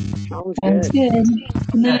 Sounds Sounds good. good.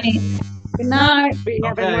 Good night. Good night. Be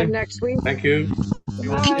having Okay. one next week. Thank you.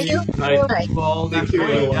 Bye. Thank you,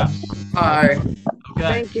 everyone. Bye. Okay.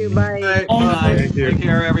 Thank you. Bye. Good night. Thank you. Take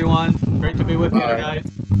care, everyone. Great to be with you Bye. tonight.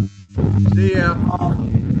 See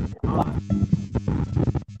ya.